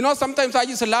 You know, sometimes I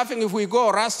just laughing if we go to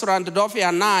a restaurant, Duffy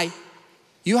and I,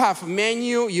 you have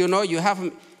menu, you know, you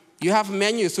have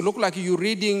menus to look like you're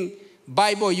reading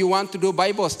Bible, you want to do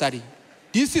Bible study.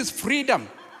 This is freedom.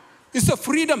 It's a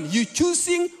freedom. You're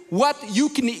choosing what you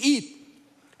can eat.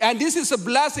 And this is a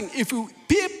blessing. If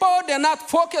people, they're not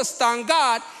focused on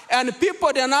God, and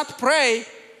people, they're not pray,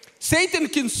 Satan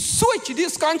can switch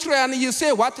this country, and you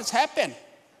say, what has happened?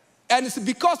 And it's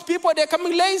because people, they're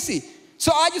coming lazy.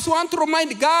 So I just want to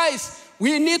remind guys,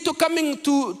 we need to coming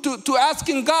to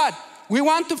asking God. We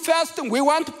want to fast, we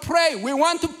want to pray, we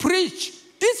want to preach.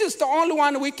 This is the only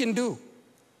one we can do.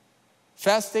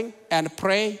 Fasting and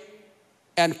pray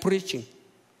and preaching.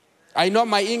 I know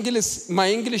my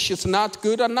English is not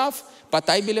good enough, but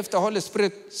I believe the Holy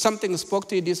Spirit, something spoke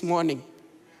to you this morning.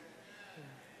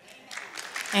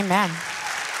 Amen.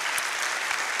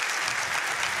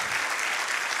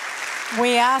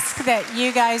 We ask that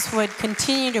you guys would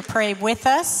continue to pray with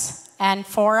us and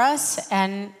for us,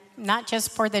 and not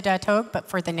just for the Datog, but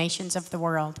for the nations of the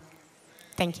world.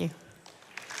 Thank you.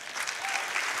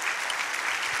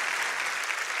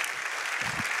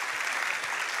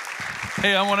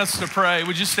 Hey, I want us to pray.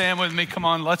 Would you stand with me? Come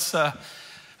on, let's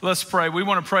pray. We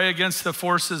want to pray against the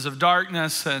forces of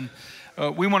darkness, and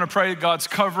we want to pray God's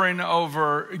covering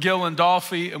over Gil and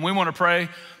Dolphy, and we want to pray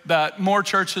that more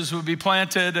churches would be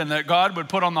planted and that God would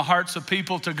put on the hearts of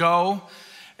people to go.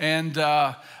 And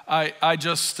I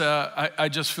just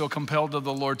feel compelled of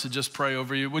the Lord to just pray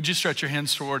over you. Would you stretch your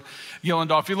hands toward Gil and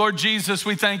Dolphy? Lord Jesus,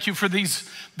 we thank you for these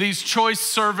choice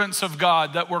servants of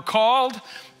God that were called.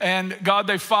 And God,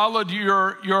 they followed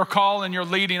your call and your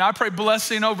leading. I pray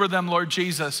blessing over them, Lord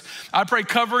Jesus. I pray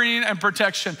covering and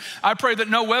protection. I pray that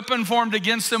no weapon formed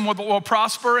against them will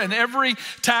prosper, and every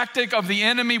tactic of the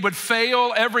enemy would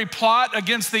fail. Every plot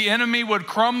against the enemy would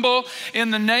crumble. In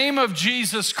the name of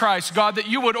Jesus Christ, God, that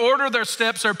you would order their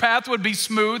steps, their path would be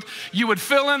smooth. You would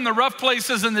fill in the rough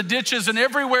places and the ditches, and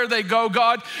everywhere they go,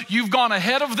 God, you've gone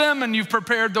ahead of them and you've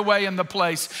prepared the way and the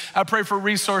place. I pray for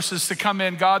resources to come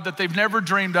in, God, that they've never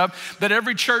dreamed of, that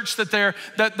every church that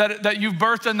you've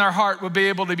birthed in their heart would be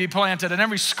able to be planted, and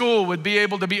every school would be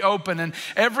able to be open, and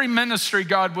every ministry,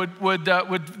 God,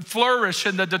 would flourish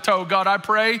in the Datog. God, I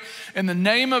pray in the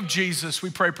name of Jesus, we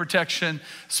pray protection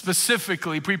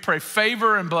specifically. We pray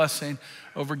favor and blessing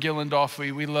over Gil and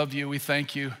Dolphy. We love you. We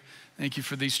thank you. Thank you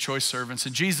for these choice servants.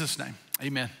 In Jesus' name,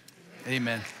 amen.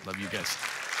 Amen. Love you guys.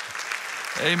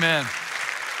 Amen.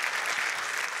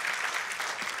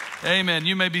 Amen.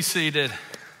 You may be seated.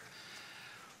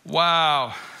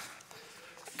 Wow.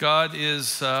 God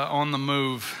is on the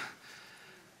move.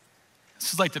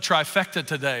 This is like the trifecta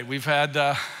today. We've had,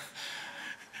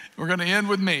 we're going to end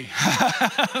with me.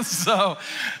 So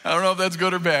I don't know if that's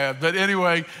good or bad. But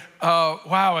anyway,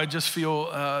 wow, I just feel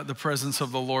the presence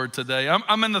of the Lord today.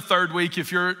 I'm in the third week.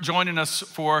 If you're joining us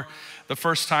for the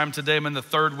first time today, I'm in the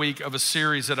third week of a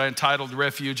series that I entitled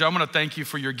Refuge. I want to thank you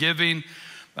for your giving.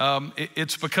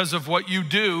 It's because of what you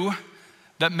do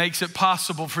that makes it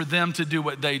possible for them to do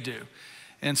what they do.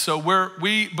 And so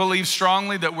we believe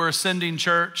strongly that we're a sending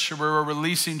church, we're a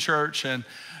releasing church, and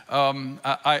I'm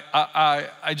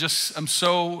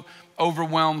so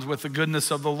overwhelmed with the goodness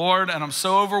of the Lord, and I'm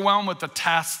so overwhelmed with the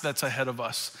task that's ahead of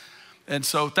us. And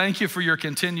so thank you for your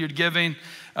continued giving.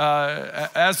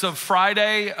 As of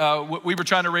Friday, we were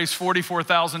trying to raise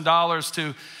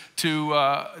 $44,000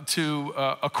 to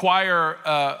acquire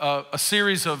a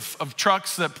series of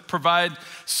trucks that provide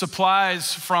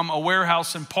supplies from a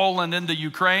warehouse in Poland into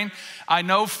Ukraine. I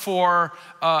know for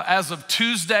as of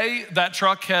Tuesday, that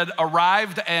truck had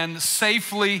arrived and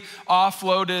safely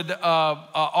offloaded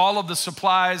all of the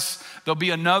supplies. There'll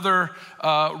be another,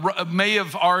 may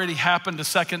have already happened a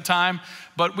second time,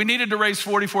 but we needed to raise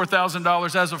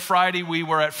 $44,000. As of Friday, we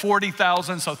were at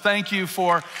 $40,000. So thank you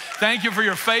for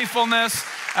your faithfulness.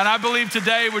 And I believe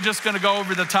today we're just going to go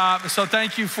over the top. So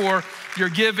thank you for your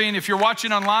giving. If you're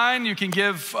watching online, you can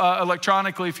give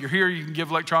electronically. If you're here, you can give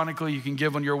electronically. You can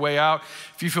give on your way out.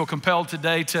 If you feel compelled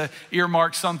today to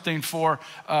earmark something for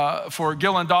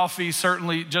Gil and Dolphy,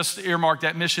 certainly just earmark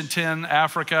that Mission 10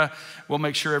 Africa. We'll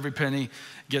make sure every penny than he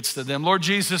gets to them. Lord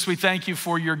Jesus, we thank you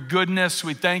for your goodness.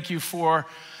 We thank you for,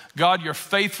 God, your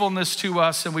faithfulness to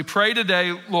us. And we pray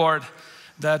today, Lord,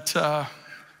 that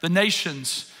the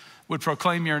nations would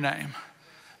proclaim your name.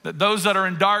 That those that are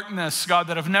in darkness, God,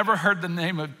 that have never heard the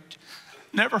name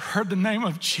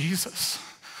of Jesus,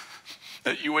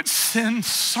 that you would send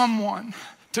someone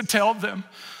to tell them,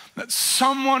 that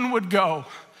someone would go,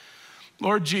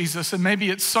 Lord Jesus, and maybe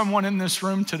it's someone in this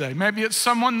room today. Maybe it's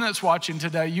someone that's watching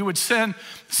today. You would send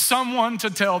someone to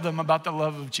tell them about the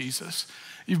love of Jesus.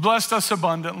 You've blessed us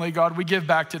abundantly, God. We give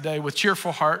back today with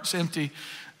cheerful hearts, empty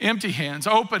hands,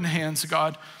 open hands,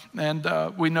 God. And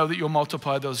we know that you'll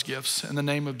multiply those gifts. In the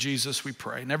name of Jesus, we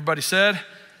pray. And everybody said,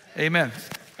 amen.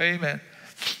 Amen.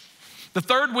 The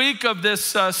third week of this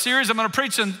series, I'm going to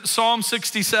preach in Psalm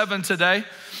 67 today.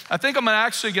 I think I'm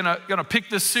actually going to pick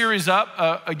this series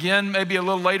up again, maybe a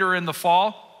little later in the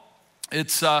fall.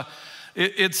 It's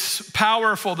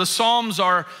powerful. The Psalms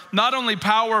are not only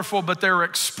powerful, but they're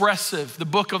expressive. The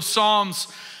book of Psalms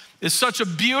is such a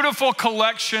beautiful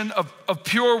collection of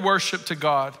pure worship to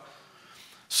God.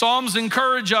 Psalms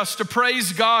encourage us to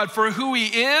praise God for who he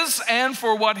is and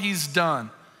for what he's done.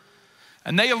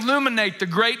 And they illuminate the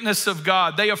greatness of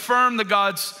God. They affirm that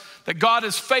God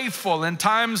is faithful in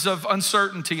times of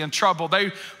uncertainty and trouble.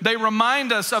 They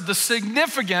remind us of the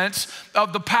significance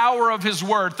of the power of his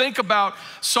word. Think about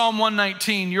Psalm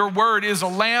 119. Your word is a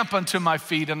lamp unto my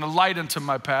feet and a light unto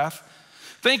my path.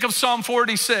 Think of Psalm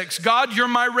 46. God, you're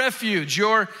my refuge.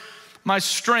 You're my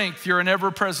strength. You're an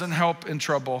ever-present help in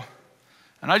trouble.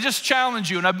 And I just challenge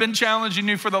you, and I've been challenging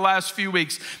you for the last few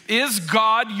weeks. Is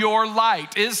God your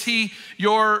light? Is he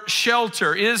your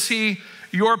shelter? Is he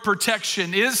your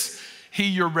protection? Is he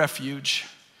your refuge?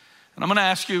 And I'm going to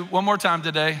ask you one more time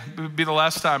today. It will be the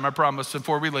last time, I promise,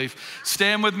 before we leave.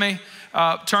 Stand with me.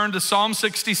 Turn to Psalm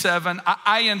 67.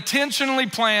 I intentionally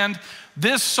planned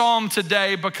this psalm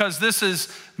today because this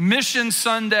is Mission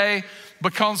Sunday,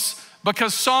 because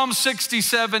Psalm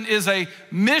 67 is a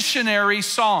missionary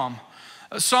psalm.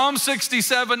 Psalm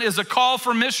 67 is a call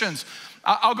for missions.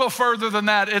 I'll go further than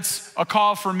that. It's a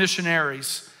call for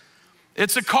missionaries.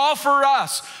 It's a call for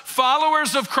us,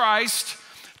 followers of Christ,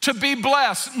 to be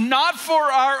blessed, not for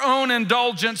our own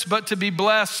indulgence, but to be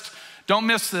blessed, don't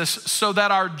miss this, so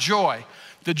that our joy,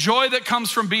 the joy that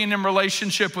comes from being in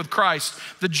relationship with Christ,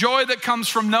 the joy that comes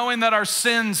from knowing that our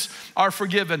sins are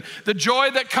forgiven, the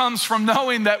joy that comes from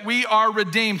knowing that we are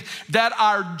redeemed, that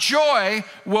our joy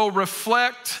will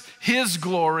reflect his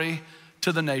glory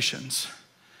to the nations.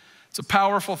 It's a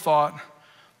powerful thought.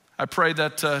 I pray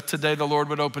that today the Lord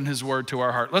would open his word to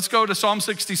our heart. Let's go to Psalm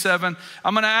 67.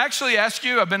 I'm going to actually ask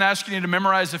you, I've been asking you to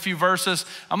memorize a few verses.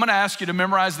 I'm going to ask you to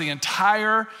memorize the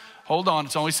entire, hold on,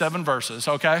 it's only 7 verses,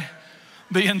 okay?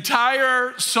 The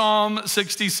entire Psalm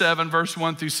 67, verse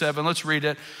 1 through 7. Let's read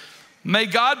it. May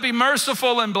God be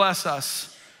merciful and bless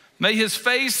us. May his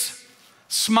face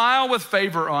smile with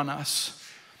favor on us.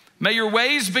 May your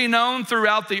ways be known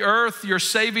throughout the earth, your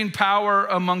saving power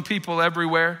among people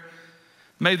everywhere.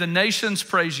 May the nations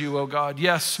praise you, O God.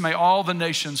 Yes, may all the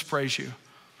nations praise you.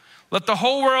 Let the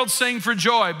whole world sing for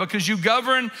joy because you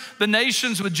govern the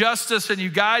nations with justice and you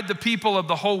guide the people of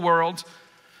the whole world.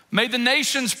 May the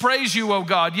nations praise you, O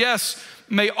God. Yes,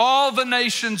 may all the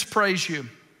nations praise you.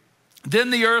 Then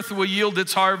the earth will yield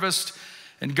its harvest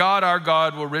and God, our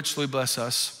God, will richly bless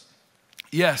us.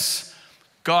 Yes,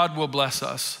 God will bless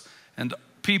us. And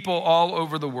people all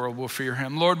over the world will fear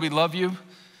him. Lord, we love you.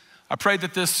 I pray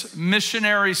that this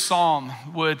missionary psalm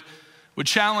would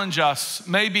challenge us,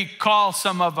 maybe call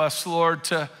some of us, Lord,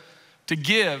 to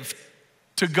give,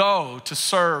 to go, to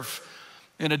serve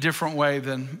in a different way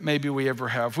than maybe we ever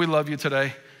have. We love you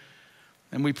today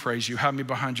and we praise you. Have me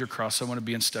behind your cross. I want to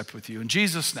be in step with you. In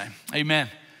Jesus' name, amen.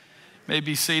 You may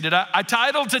be seated. I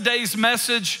titled today's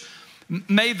message,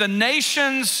 May the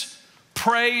Nations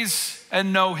Praise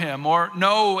and Know Him, or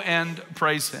know and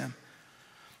praise him.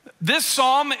 This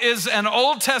psalm is an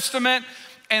Old Testament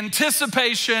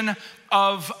anticipation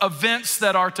of events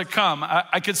that are to come.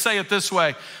 I could say it this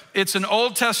way. It's an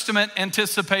Old Testament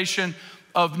anticipation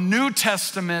of New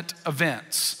Testament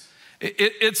events.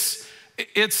 It's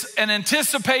an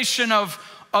anticipation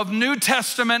of New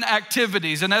Testament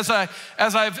activities. And as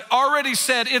I've already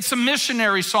said, it's a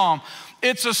missionary psalm.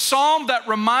 It's a psalm that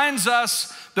reminds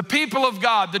us, the people of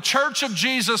God, the church of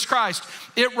Jesus Christ,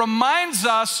 it reminds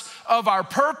us of our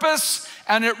purpose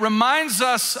and it reminds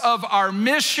us of our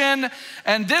mission.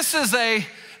 And this is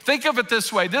think of it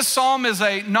this way, this psalm is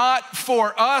a not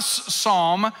for us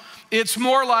psalm. It's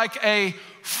more like a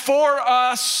for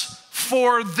us,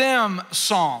 for them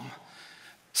psalm.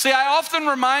 See, I often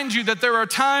remind you that there are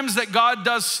times that God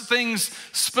does things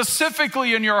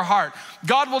specifically in your heart.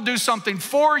 God will do something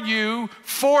for you,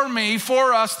 for me,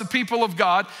 for us, the people of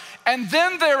God. And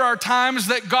then there are times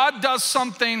that God does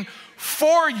something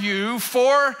for you,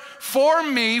 for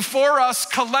me, for us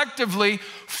collectively,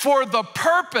 for the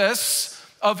purpose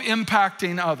of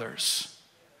impacting others.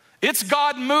 It's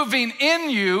God moving in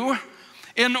you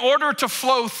in order to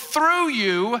flow through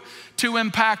you to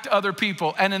impact other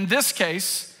people. And in this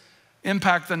case,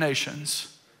 impact the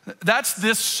nations. That's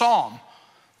this psalm.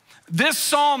 This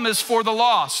psalm is for the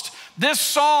lost. This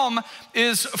psalm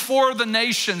is for the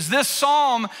nations. This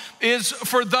psalm is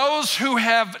for those who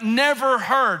have never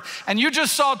heard. And you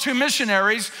just saw two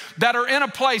missionaries that are in a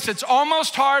place. It's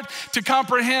almost hard to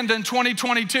comprehend in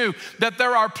 2022 that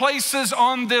there are places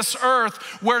on this earth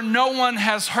where no one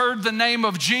has heard the name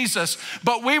of Jesus.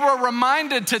 But we were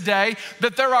reminded today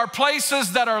that there are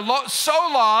places that are so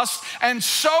lost and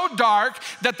so dark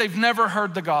that they've never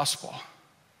heard the gospel.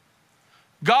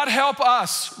 God help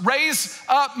us raise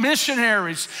up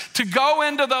missionaries to go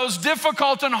into those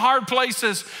difficult and hard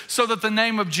places so that the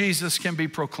name of Jesus can be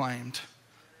proclaimed.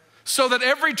 So that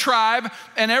every tribe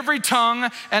and every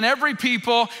tongue and every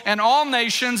people and all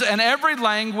nations and every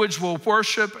language will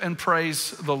worship and praise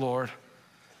the Lord.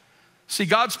 See,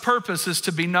 God's purpose is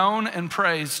to be known and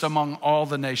praised among all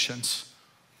the nations.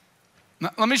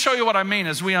 Now, let me show you what I mean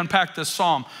as we unpack this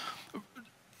psalm.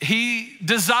 He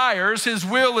desires, his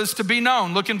will is to be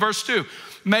known. Look in verse 2.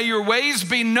 May your ways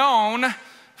be known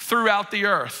throughout the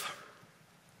earth.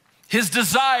 His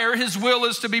desire, his will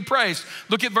is to be praised.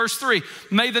 Look at verse 3.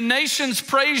 May the nations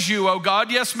praise you, O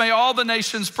God. Yes, may all the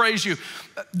nations praise you.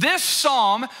 This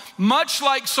psalm, much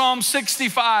like Psalm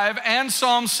 65 and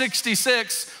Psalm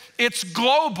 66, it's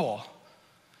global.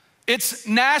 It's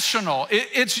national.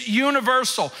 It's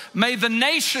universal. May the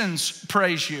nations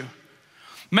praise you.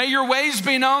 May your ways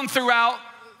be known throughout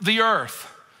the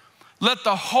earth. Let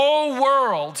the whole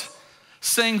world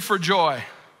sing for joy.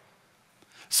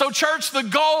 So church, the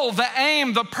goal, the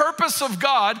aim, the purpose of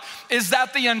God is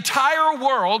that the entire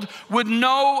world would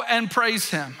know and praise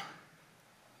him.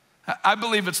 I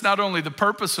believe it's not only the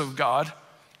purpose of God,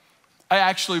 I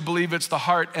actually believe it's the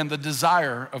heart and the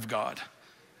desire of God.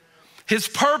 His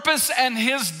purpose and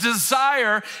his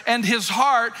desire and his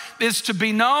heart is to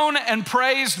be known and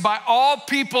praised by all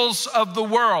peoples of the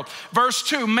world. Verse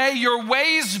 2, may your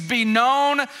ways be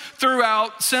known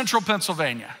throughout central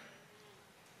Pennsylvania.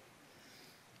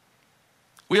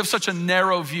 We have such a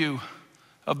narrow view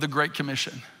of the Great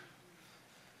Commission.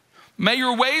 May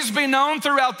your ways be known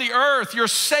throughout the earth, your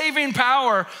saving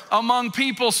power among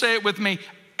people, say it with me,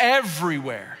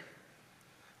 everywhere.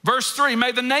 Verse 3,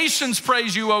 may the nations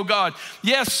praise you, O God.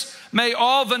 Yes, may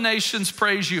all the nations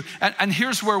praise you. And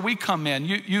here's where we come in.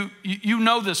 You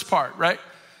know this part, right?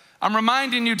 I'm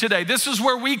reminding you today, this is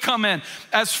where we come in.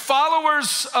 As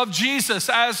followers of Jesus,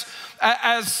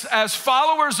 as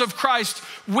followers of Christ,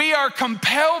 we are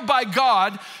compelled by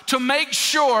God to make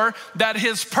sure that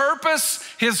his purpose,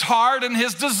 his heart, and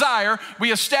his desire,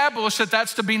 we establish that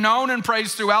that's to be known and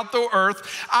praised throughout the earth.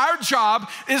 Our job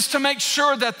is to make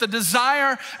sure that the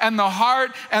desire and the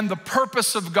heart and the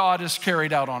purpose of God is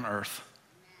carried out on earth.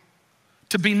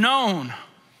 To be known,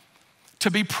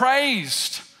 to be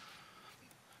praised,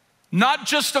 not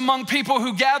just among people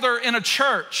who gather in a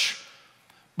church,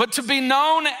 but to be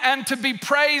known and to be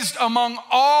praised among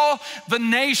all the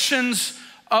nations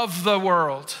of the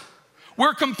world.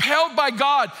 We're compelled by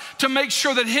God to make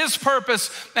sure that his purpose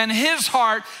and his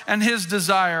heart and his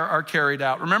desire are carried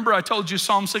out. Remember, I told you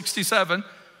Psalm 67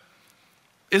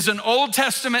 is an Old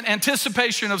Testament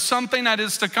anticipation of something that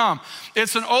is to come.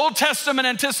 It's an Old Testament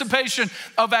anticipation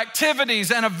of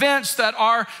activities and events that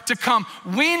are to come.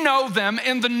 We know them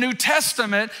in the New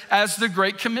Testament as the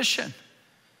Great Commission.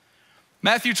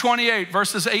 Matthew 28,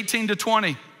 verses 18 to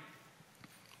 20.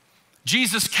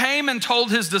 Jesus came and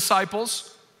told his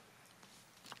disciples,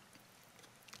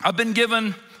 I've been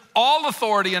given all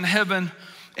authority in heaven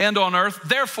and on earth.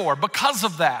 Therefore, because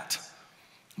of that,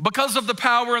 because of the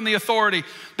power and the authority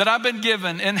that I've been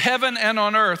given in heaven and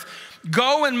on earth,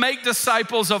 go and make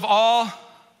disciples of all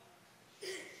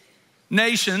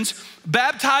nations,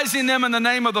 baptizing them in the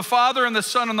name of the Father and the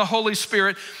Son and the Holy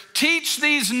Spirit. Teach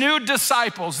these new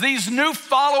disciples, these new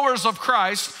followers of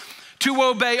Christ, to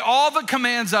obey all the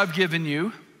commands I've given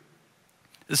you.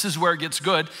 This is where it gets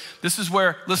good. This is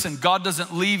where, listen, God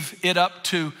doesn't leave it up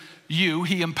to you.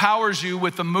 He empowers you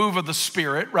with the move of the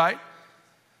Spirit, right?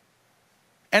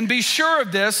 And be sure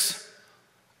of this,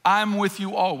 I'm with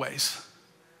you always.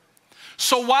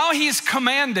 So while he's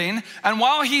commanding and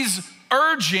while he's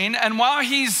urging and while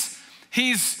he's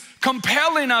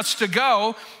compelling us to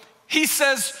go. He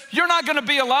says, you're not gonna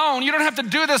be alone. You don't have to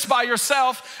do this by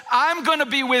yourself. I'm gonna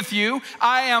be with you.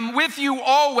 I am with you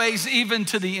always, even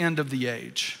to the end of the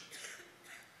age.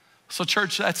 So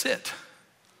church, that's it.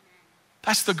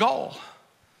 That's the goal.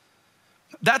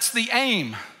 That's the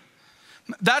aim.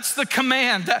 That's the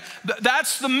command.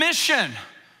 That's the mission.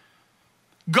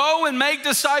 Go and make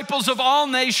disciples of all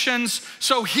nations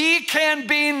so he can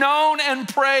be known and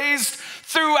praised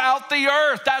throughout the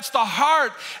earth. That's the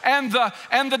heart and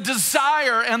the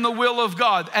desire and the will of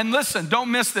God. And listen,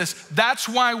 don't miss this. That's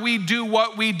why we do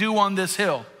what we do on this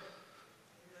hill.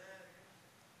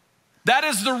 That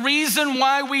is the reason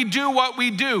why we do what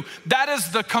we do. That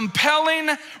is the compelling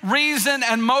reason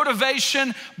and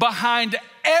motivation behind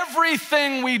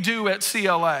everything we do at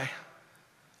CLA.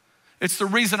 It's the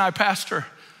reason I pastor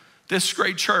this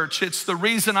great church. It's the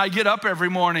reason I get up every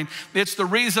morning. It's the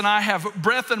reason I have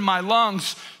breath in my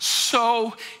lungs,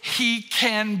 so he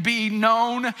can be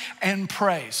known and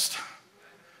praised.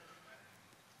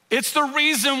 It's the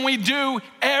reason we do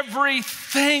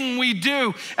everything we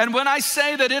do. And when I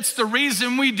say that it's the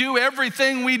reason we do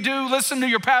everything we do, listen to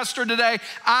your pastor today,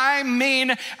 I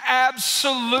mean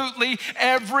absolutely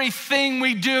everything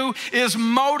we do is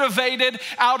motivated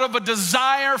out of a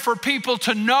desire for people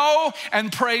to know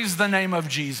and praise the name of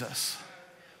Jesus.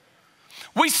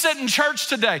 We sit in church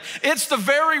today. It's the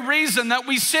very reason that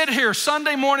we sit here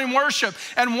Sunday morning worship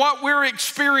and what we're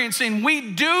experiencing.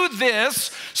 We do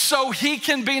this so he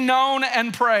can be known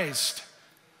and praised.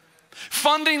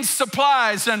 Funding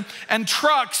supplies and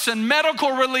trucks and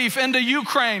medical relief into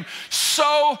Ukraine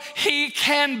so he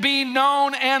can be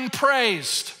known and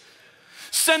praised.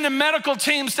 Sending medical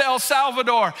teams to El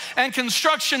Salvador and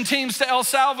construction teams to El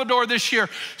Salvador this year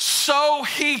so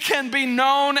he can be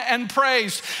known and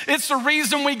praised. It's the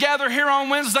reason we gather here on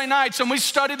Wednesday nights and we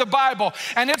study the Bible.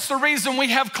 And it's the reason we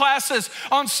have classes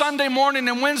on Sunday morning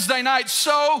and Wednesday night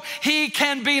so he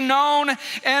can be known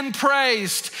and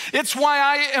praised. It's why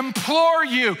I implore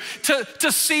you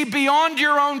to see beyond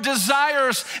your own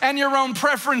desires and your own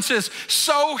preferences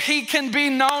so he can be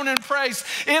known and praised.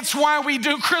 It's why we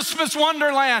do Christmas Wonderland,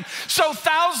 so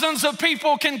thousands of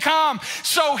people can come,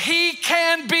 so he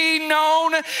can be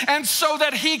known and so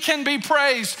that he can be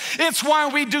praised. It's why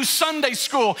we do Sunday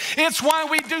school. It's why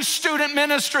we do student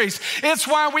ministries. It's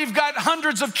why we've got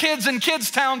hundreds of kids in Kids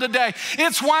Town today.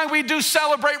 It's why we do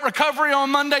Celebrate Recovery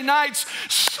on Monday nights,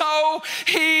 so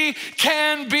he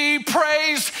can be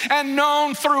praised and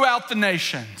known throughout the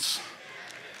nations.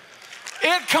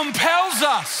 It compels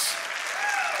us.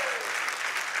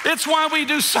 It's why we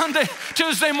do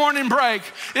Tuesday morning break.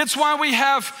 It's why we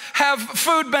have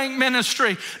food bank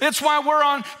ministry. It's why we're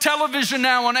on television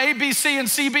now on ABC and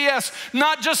CBS,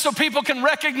 not just so people can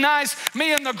recognize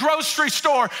me in the grocery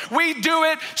store. We do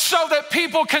it so that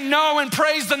people can know and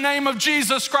praise the name of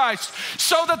Jesus Christ,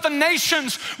 so that the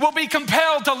nations will be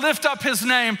compelled to lift up his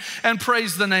name and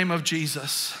praise the name of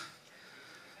Jesus.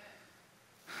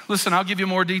 Listen, I'll give you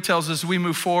more details as we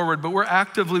move forward, but we're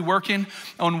actively working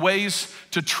on ways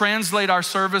to translate our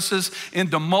services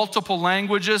into multiple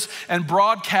languages and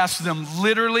broadcast them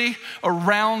literally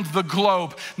around the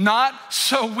globe. Not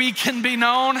so we can be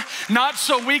known, not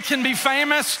so we can be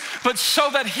famous, but so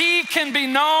that he can be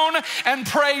known and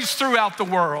praised throughout the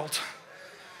world.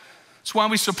 That's why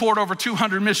we support over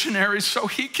 200 missionaries, so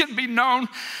he can be known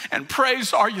and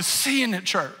praised. Are you seeing it,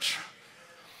 church?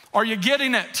 Are you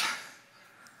getting it?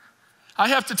 I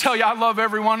have to tell you, I love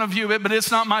every one of you, but it's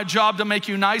not my job to make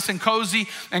you nice and cozy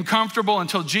and comfortable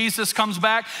until Jesus comes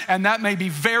back, and that may be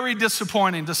very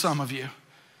disappointing to some of you.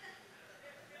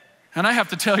 And I have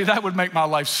to tell you, that would make my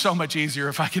life so much easier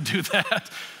if I could do that.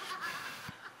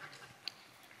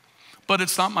 But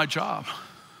it's not my job.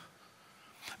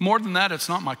 More than that, it's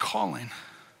not my calling.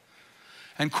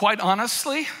 And quite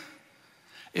honestly,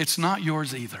 it's not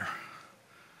yours either.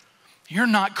 You're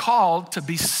not called to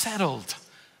be settled.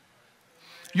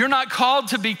 You're not called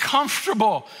to be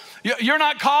comfortable. You're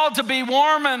not called to be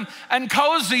warm and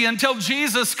cozy until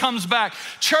Jesus comes back.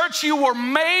 Church, you were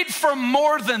made for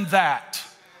more than that.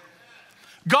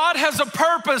 God has a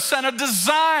purpose and a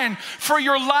design for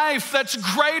your life that's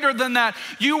greater than that.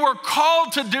 You were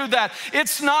called to do that.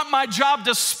 It's not my job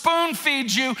to spoon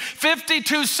feed you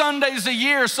 52 Sundays a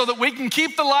year so that we can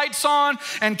keep the lights on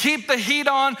and keep the heat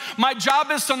on. My job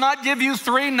is to not give you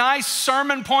 3 nice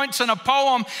sermon points and a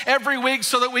poem every week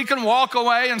so that we can walk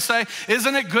away and say,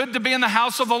 isn't it good to be in the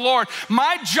house of the Lord?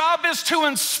 My job is to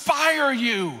inspire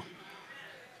you.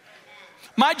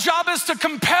 My job is to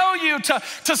compel you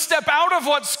to step out of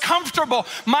what's comfortable.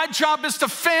 My job is to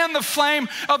fan the flame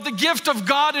of the gift of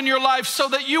God in your life so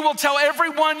that you will tell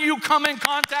everyone you come in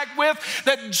contact with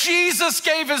that Jesus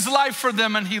gave his life for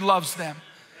them and he loves them.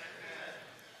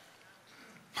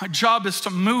 My job is to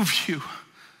move you,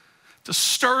 to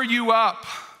stir you up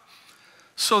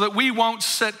so that we won't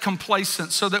sit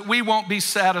complacent, so that we won't be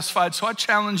satisfied. So I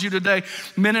challenge you today,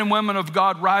 men and women of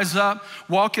God, rise up,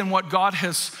 walk in what God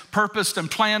has purposed and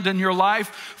planned in your life,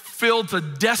 fill the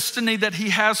destiny that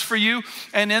he has for you.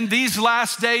 And in these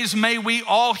last days, may we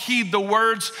all heed the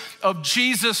words of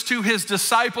Jesus to his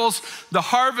disciples. The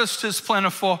harvest is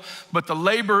plentiful, but the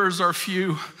laborers are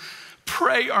few.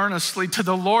 Pray earnestly to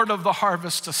the Lord of the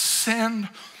harvest to send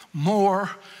more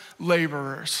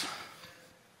laborers.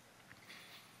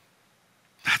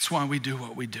 That's why we do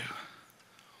what we do.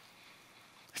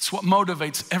 It's what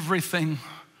motivates everything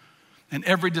and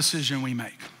every decision we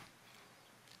make,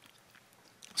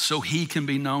 so he can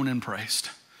be known and praised.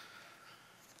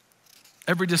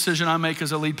 Every decision I make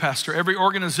as a lead pastor, every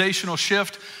organizational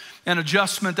shift and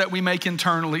adjustment that we make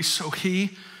internally, so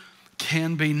he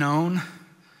can be known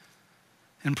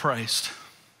and praised.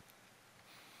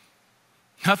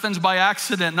 Nothing's by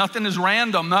accident. Nothing is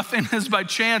random. Nothing is by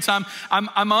chance. I'm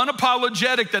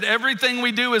unapologetic that everything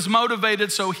we do is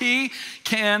motivated so he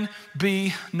can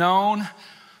be known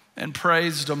and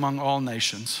praised among all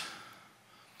nations.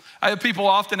 I have people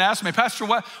often ask me, Pastor,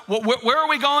 where are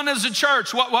we going as a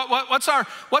church? What's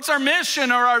our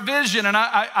mission or our vision? And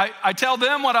I tell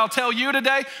them what I'll tell you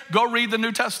today. Go read the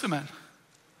New Testament.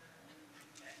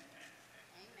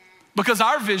 Because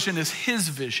our vision is his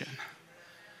vision.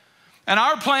 And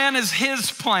our plan is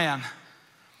his plan.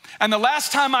 And the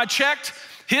last time I checked,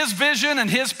 his vision and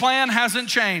his plan hasn't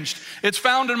changed. It's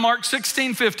found in Mark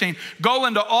 16:15. Go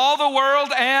into all the world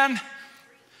and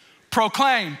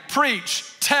proclaim,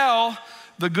 preach, tell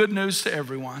the good news to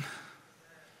everyone.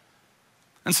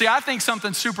 And see, I think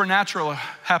something supernatural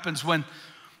happens when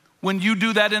you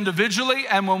do that individually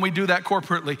and when we do that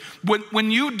corporately.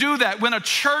 When you do that, when a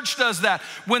church does that,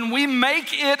 when we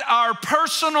make it our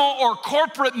personal or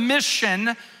corporate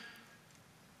mission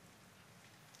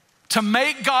to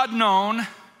make God known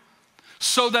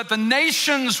so that the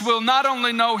nations will not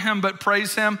only know him but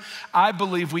praise him, I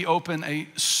believe we open a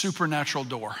supernatural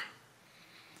door.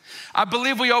 I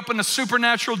believe we open a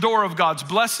supernatural door of God's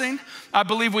blessing. I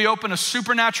believe we open a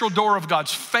supernatural door of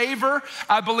God's favor.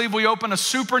 I believe we open a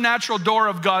supernatural door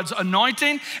of God's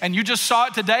anointing. And you just saw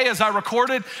it today as I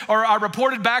reported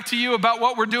back to you about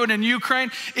what we're doing in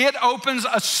Ukraine. It opens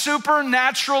a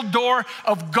supernatural door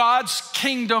of God's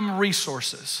kingdom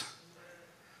resources.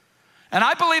 And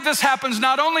I believe this happens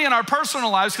not only in our personal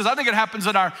lives, because I think it happens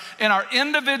in our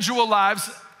individual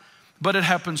lives, but it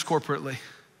happens corporately.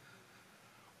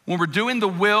 When we're doing the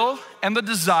will and the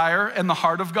desire and the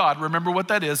heart of God, remember what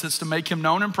that is. It's to make him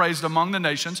known and praised among the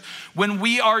nations. When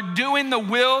we are doing the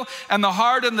will and the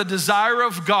heart and the desire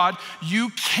of God, you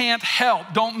can't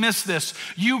help, don't miss this,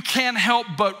 you can't help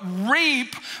but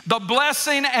reap the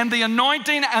blessing and the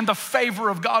anointing and the favor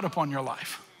of God upon your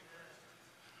life.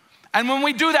 And when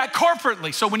we do that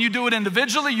corporately, so when you do it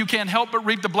individually, you can't help but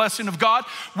reap the blessing of God.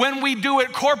 When we do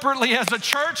it corporately as a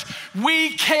church,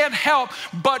 we can't help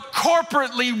but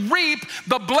corporately reap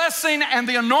the blessing and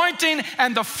the anointing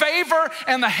and the favor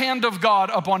and the hand of God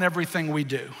upon everything we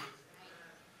do.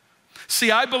 See,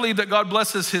 I believe that God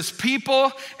blesses his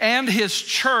people and his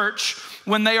church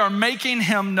when they are making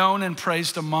him known and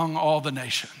praised among all the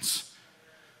nations.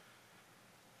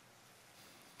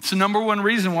 It's the number one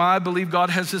reason why I believe God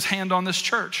has his hand on this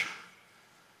church.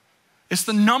 It's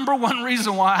the number one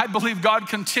reason why I believe God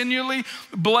continually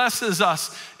blesses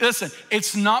us. Listen,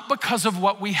 it's not because of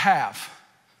what we have.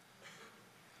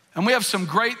 And we have some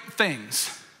great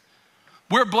things.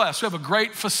 We're blessed. We have a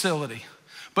great facility.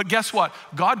 But guess what?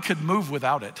 God could move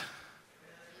without it.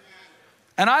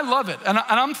 And I love it. And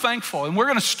I'm thankful. And we're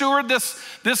going to steward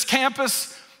this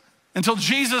campus until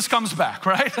Jesus comes back,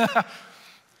 right?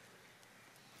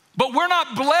 But we're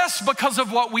not blessed because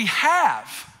of what we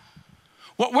have.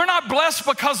 We're not blessed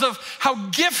because of how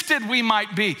gifted we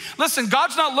might be. Listen,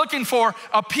 God's not looking for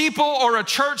a people or a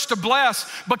church to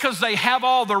bless because they have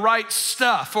all the right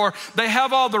stuff or they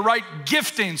have all the right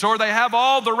giftings or they have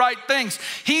all the right things.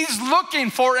 He's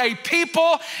looking for a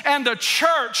people and a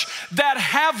church that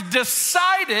have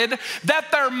decided that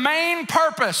their main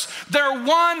purpose, their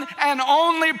one and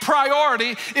only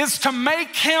priority is to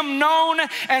make him known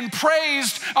and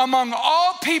praised among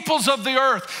all peoples of the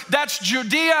earth. That's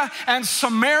Judea and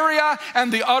Samaria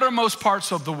and the uttermost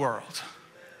parts of the world.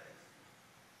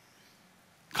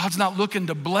 God's not looking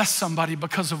to bless somebody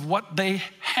because of what they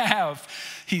have.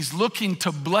 He's looking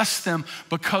to bless them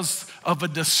because of a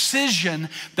decision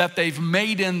that they've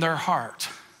made in their heart.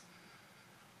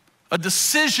 A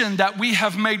decision that we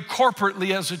have made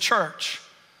corporately as a church,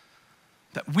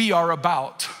 that we are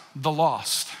about the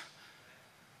lost,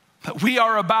 that we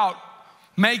are about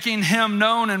making him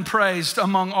known and praised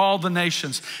among all the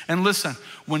nations. And listen,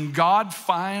 when God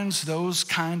finds those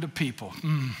kind of people,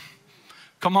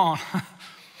 come on.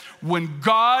 When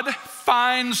God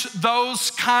finds those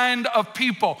kind of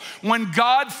people, when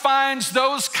God finds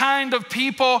those kind of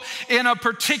people in a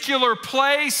particular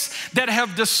place that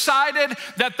have decided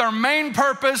that their main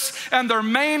purpose and their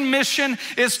main mission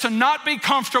is to not be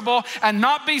comfortable and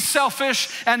not be selfish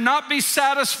and not be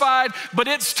satisfied, but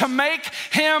it's to make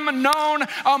him known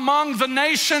among the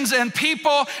nations and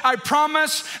people, I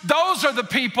promise those are the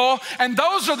people and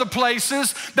those are the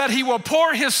places that he will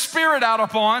pour his Spirit out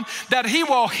upon, that he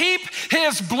will heap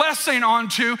his blessing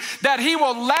onto, that he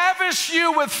will lavish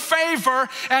you with favor,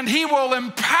 and he will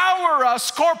empower us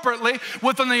corporately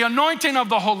within the anointing of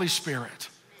the Holy Spirit.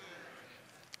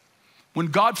 When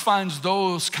God finds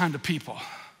those kind of people,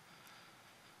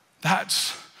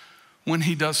 that's when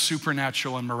he does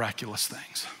supernatural and miraculous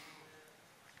things.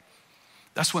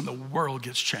 That's when the world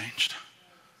gets changed.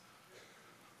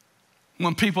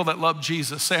 When people that love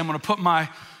Jesus say, I'm going to put my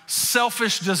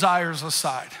selfish desires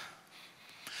aside.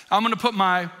 I'm going to put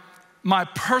my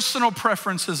personal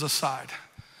preferences aside.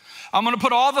 I'm going to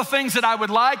put all the things that I would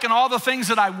like and all the things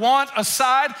that I want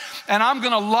aside, and I'm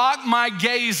going to lock my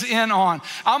gaze in on.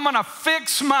 I'm going to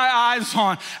fix my eyes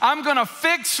on. I'm going to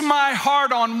fix my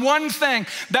heart on one thing,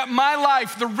 that my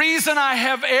life, the reason I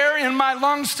have air in my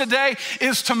lungs today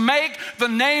is to make the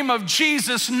name of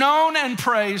Jesus known and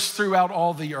praised throughout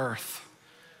all the earth.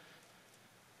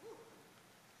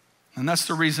 And that's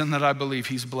the reason that I believe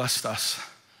he's blessed us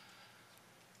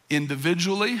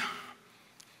individually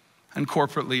and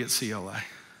corporately at CLA,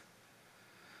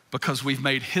 because we've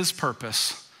made his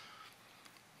purpose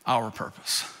our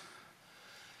purpose.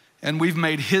 And we've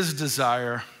made his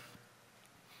desire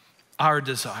our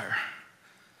desire.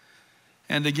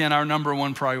 And again, our number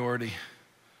one priority,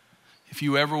 if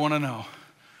you ever want to know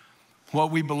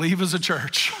what we believe as a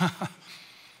church,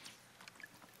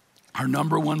 our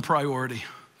number one priority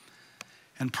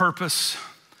and purpose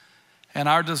and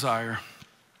our desire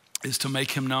is to make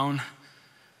him known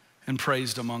and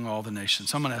praised among all the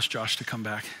nations. I'm going to ask Josh to come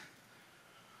back.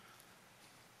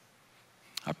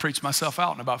 I preached myself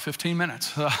out in about 15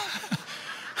 minutes. I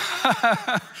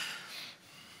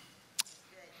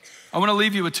want to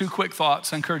leave you with two quick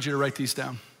thoughts. I encourage you to write these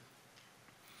down.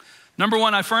 Number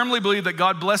one, I firmly believe that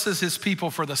God blesses his people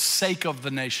for the sake of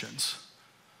the nations.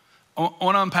 I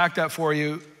want to unpack that for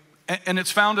you, and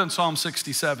it's found in Psalm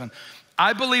 67.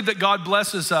 I believe that God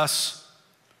blesses us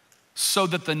so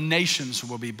that the nations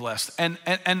will be blessed. And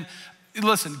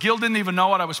listen, Gil didn't even know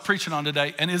what I was preaching on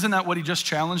today, and isn't that what he just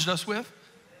challenged us with?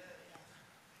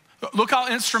 Look how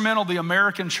instrumental the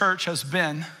American church has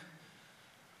been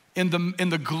in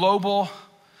the global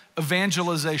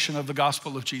evangelization of the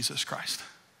gospel of Jesus Christ.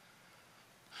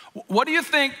 What do you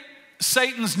think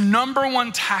Satan's number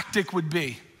one tactic would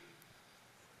be?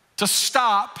 To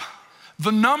stop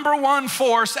the number one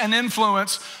force and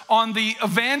influence on the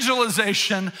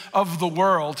evangelization of the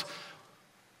world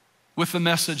with the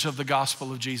message of the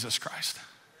gospel of Jesus Christ.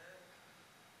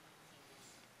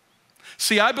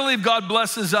 See, I believe God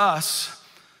blesses us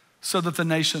so that the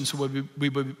nations will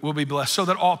be blessed, so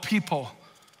that all people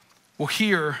will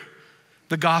hear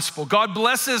the gospel. God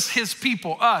blesses his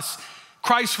people, us,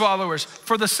 Christ followers,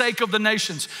 for the sake of the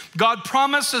nations. God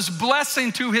promises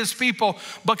blessing to his people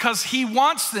because he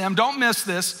wants them, don't miss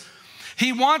this,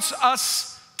 he wants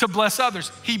us to bless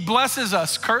others. He blesses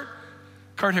us. Kurt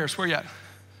Harris, where you at?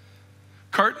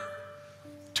 Kurt,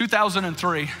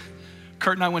 2003,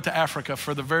 Kurt and I went to Africa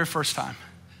for the very first time.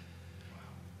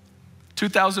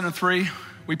 2003,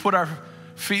 we put our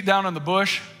feet down in the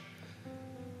bush,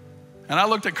 and I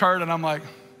looked at Kurt and I'm like,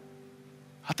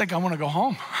 I think I want to go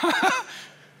home.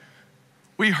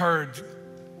 We heard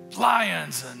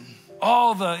lions and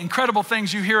all the incredible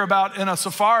things you hear about in a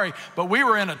safari, but we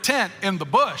were in a tent in the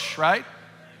bush, right?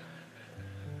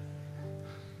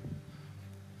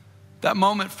 That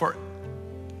moment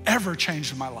forever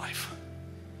changed my life.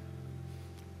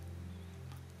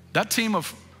 That team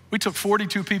we took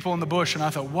 42 people in the bush, and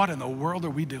I thought, what in the world are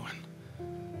we doing?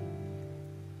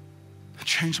 It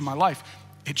changed my life.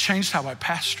 It changed how I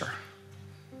pastor.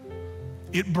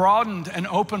 It broadened and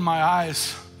opened my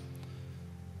eyes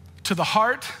to the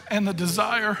heart and the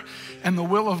desire and the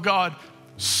will of God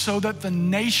so that the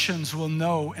nations will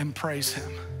know and praise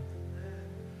him.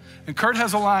 And Kurt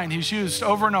has a line he's used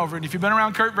over and over. And if you've been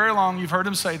around Kurt very long, you've heard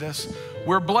him say this.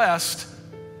 We're blessed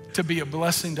to be a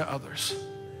blessing to others.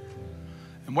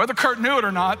 And whether Kurt knew it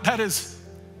or not, that's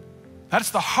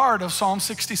the heart of Psalm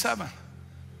 67.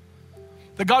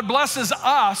 That God blesses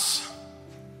us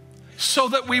so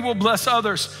that we will bless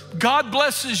others. God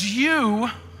blesses you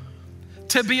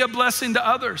to be a blessing to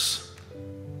others.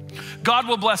 God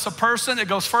will bless a person. It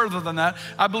goes further than that.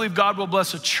 I believe God will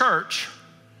bless a church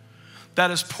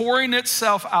that is pouring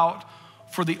itself out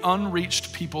for the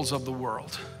unreached peoples of the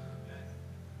world.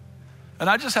 And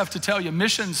I just have to tell you,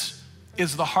 missions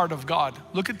is the heart of God.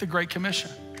 Look at the Great Commission.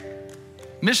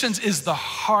 Missions is the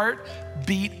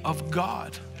heartbeat of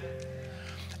God.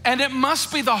 And it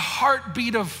must be the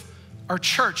heartbeat of our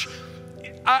church.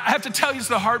 I have to tell you, it's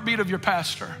the heartbeat of your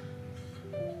pastor.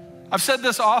 I've said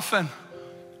this often.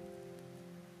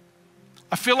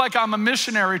 I feel like I'm a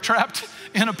missionary trapped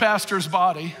in a pastor's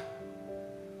body.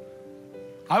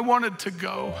 I wanted to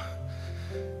go.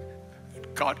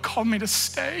 God called me to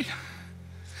stay,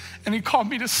 and he called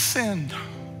me to send.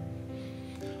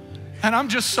 And I'm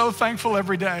just so thankful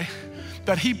every day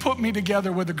that he put me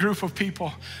together with a group of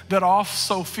people that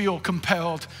also feel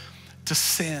compelled to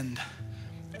send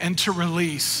and to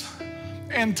release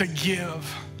and to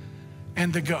give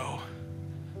and to go.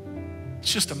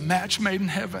 It's just a match made in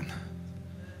heaven.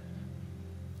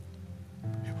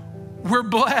 We're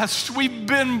blessed. We've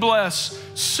been blessed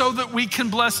so that we can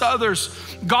bless others.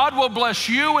 God will bless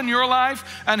you in your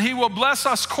life, and he will bless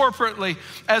us corporately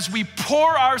as we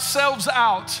pour ourselves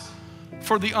out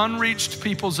for the unreached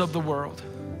peoples of the world.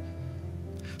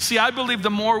 See, I believe the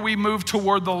more we move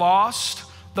toward the lost,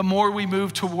 the more we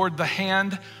move toward the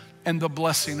hand and the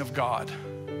blessing of God.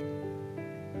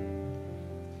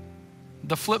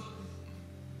 The flip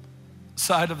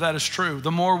side of that is true.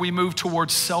 The more we move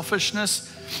towards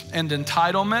selfishness and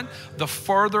entitlement, the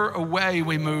further away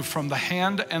we move from the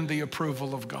hand and the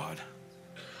approval of God.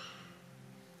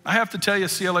 I have to tell you,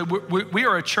 CLA, we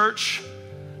are a church.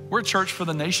 We're a church for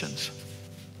the nations.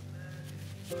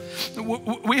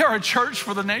 We are a church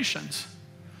for the nations.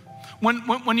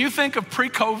 When you think of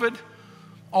pre-COVID,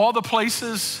 all the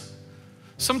places,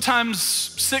 sometimes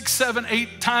 6, 7,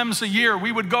 8 times a year,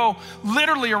 we would go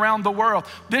literally around the world.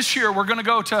 This year, we're gonna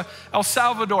go to El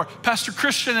Salvador. Pastor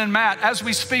Christian and Matt, as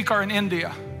we speak, are in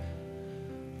India.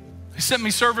 They sent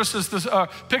me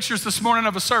pictures this morning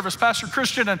of a service. Pastor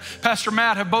Christian and Pastor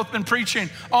Matt have both been preaching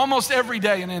almost every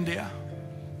day in India.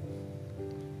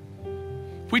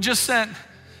 We just sent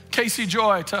Casey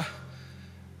Joy to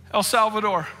El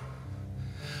Salvador.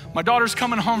 My daughter's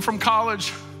coming home from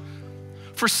college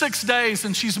for 6 days,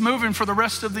 and she's moving for the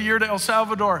rest of the year to El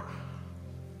Salvador.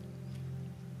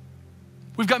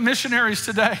 We've got missionaries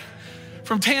today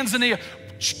from Tanzania.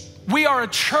 We are a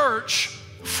church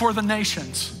for the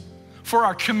nations, for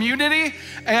our community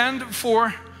and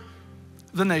for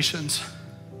the nations.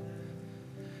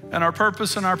 And our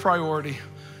purpose and our priority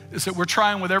is that we're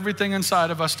trying with everything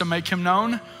inside of us to make him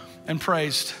known and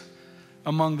praised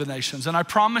among the nations. And I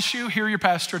promise you, hear your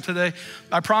pastor today,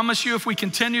 I promise you if we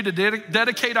continue to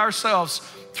dedicate ourselves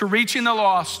to reaching the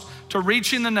lost, to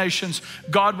reaching the nations,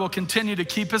 God will continue to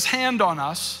keep his hand on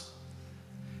us,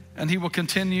 and he will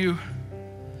continue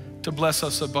to bless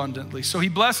us abundantly. So he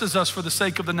blesses us for the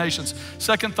sake of the nations.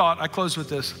 Second thought, I close with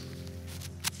this.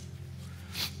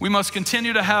 We must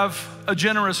continue to have a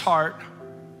generous heart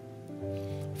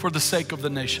for the sake of the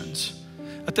nations.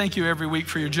 I thank you every week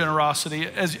for your generosity.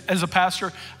 As a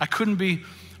pastor, I couldn't be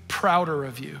prouder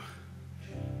of you.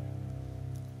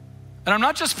 And I'm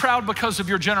not just proud because of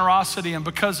your generosity and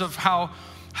because of how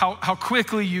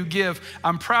quickly you give.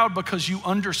 I'm proud because you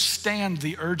understand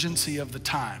the urgency of the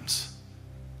times.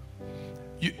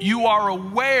 You are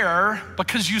aware,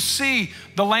 because you see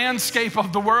the landscape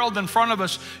of the world in front of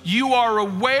us, you are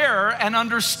aware and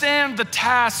understand the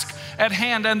task at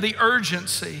hand and the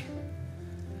urgency.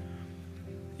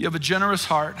 You have a generous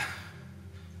heart,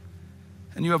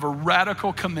 and you have a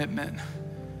radical commitment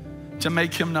to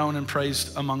make him known and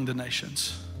praised among the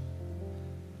nations.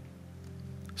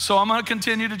 So I'm gonna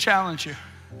continue to challenge you.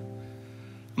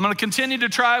 I'm gonna continue to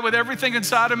try with everything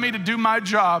inside of me to do my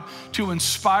job to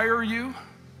inspire you,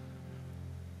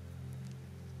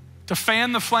 to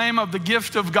fan the flame of the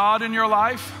gift of God in your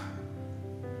life,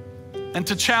 and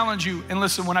to challenge you. And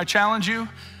listen, when I challenge you,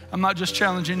 I'm not just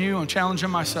challenging you, I'm challenging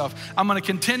myself. I'm gonna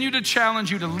continue to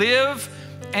challenge you to live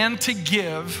and to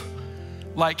give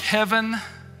like heaven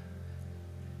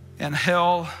and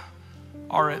hell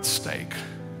are at stake,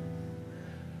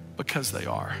 because they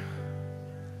are.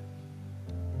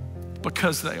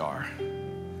 Because they are.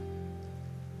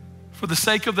 For the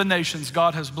sake of the nations,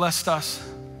 God has blessed us,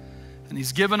 And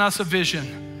he's given us a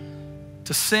vision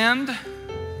to send,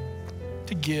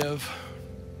 to give,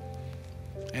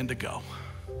 and to go.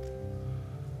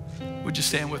 Would you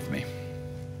stand with me?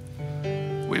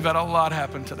 We've had a lot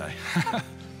happen today.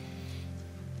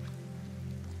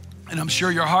 And I'm sure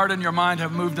your heart and your mind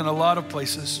have moved in a lot of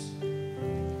places.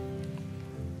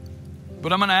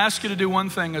 But I'm going to ask you to do one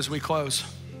thing as we close.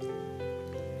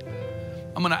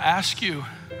 I'm going to ask you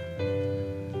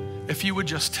if you would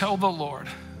just tell the Lord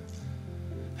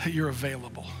that you're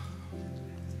available.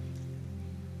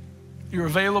 You're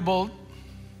available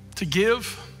to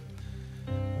give.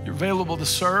 You're available to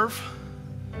serve.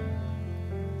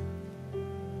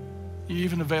 You're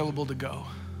even available to go.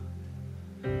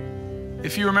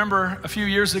 If you remember a few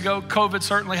years ago, COVID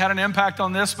certainly had an impact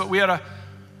on this, but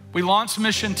we launched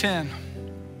Mission 10.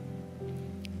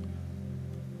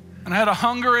 And I had a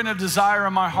hunger and a desire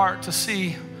in my heart to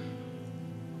see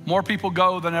more people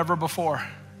go than ever before.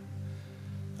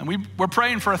 And we're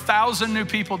praying for 1,000 new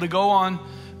people to go on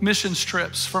missions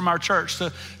trips from our church,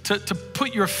 to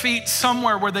put your feet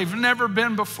somewhere where they've never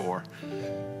been before,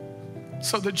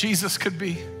 so that Jesus could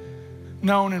be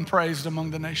known and praised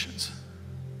among the nations.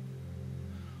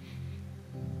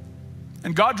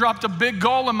 And God dropped a big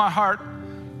goal in my heart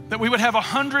that we would have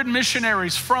 100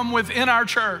 missionaries from within our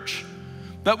church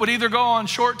that would either go on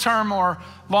short-term or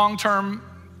long-term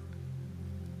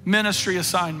ministry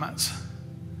assignments.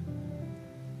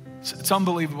 It's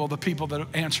unbelievable, the people that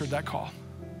answered that call.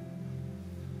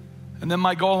 And then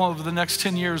my goal over the next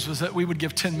 10 years was that we would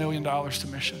give $10 million to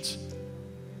missions.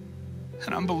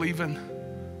 And I'm believing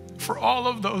for all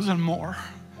of those and more,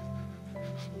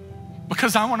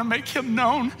 because I want to make him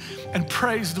known and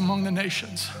praised among the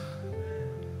nations.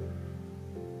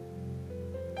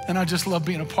 And I just love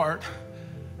being a part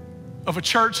of a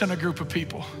church and a group of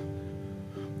people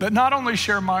that not only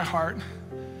share my heart,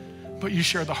 but you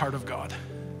share the heart of God.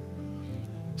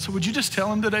 So would you just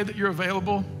tell him today that you're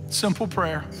available? Simple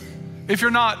prayer. If you're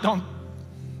not,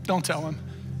 don't tell him.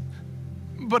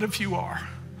 But if you are,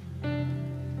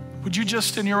 would you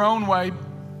just in your own way,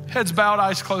 heads bowed,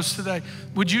 eyes closed today,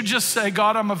 would you just say,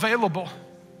 God, I'm available.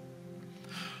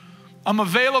 I'm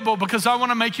available because I want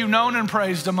to make you known and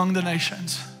praised among the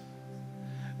nations.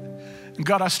 And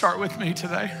God, I start with me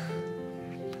today.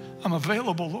 I'm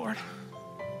available, Lord.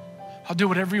 I'll do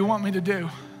whatever you want me to do.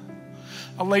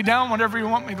 I'll lay down whatever you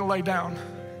want me to lay down.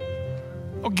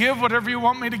 I'll give whatever you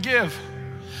want me to give.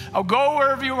 I'll go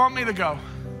wherever you want me to go.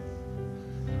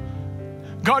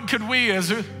 God, could we,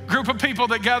 as a group of people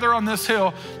that gather on this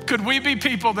hill, could we be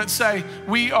people that say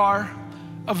we are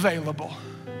available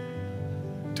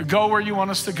to go where you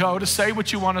want us to go, to say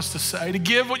what you want us to say, to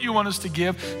give what you want us to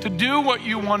give, to do what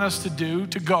you want us to do,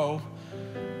 to go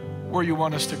where you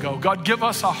want us to go. God, give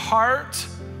us a heart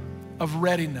of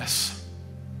readiness.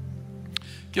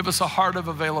 Give us a heart of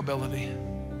availability.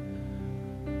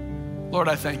 Lord,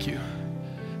 I thank you.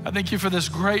 I thank you for this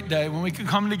great day when we can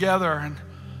come together and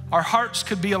our hearts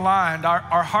could be aligned.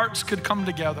 Our hearts could come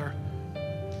together.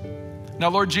 Now,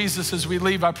 Lord Jesus, as we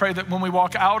leave, I pray that when we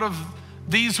walk out of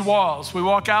these walls, we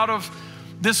walk out of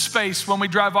this space, when we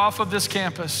drive off of this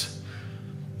campus,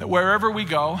 that wherever we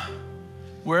go,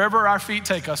 wherever our feet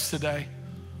take us today,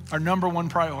 our number one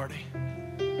priority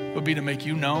would be to make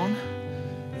you known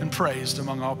and praised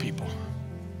among all people.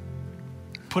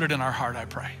 Put it in our heart, I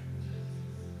pray.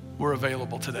 We're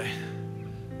available today.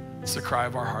 It's the cry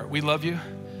of our heart. We love you.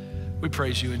 We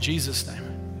praise you in Jesus' name.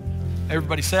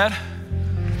 Everybody said,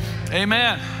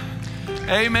 amen.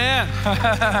 Amen.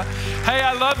 Hey,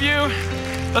 I love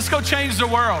you. Let's go change the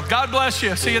world. God bless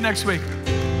you. See you next week.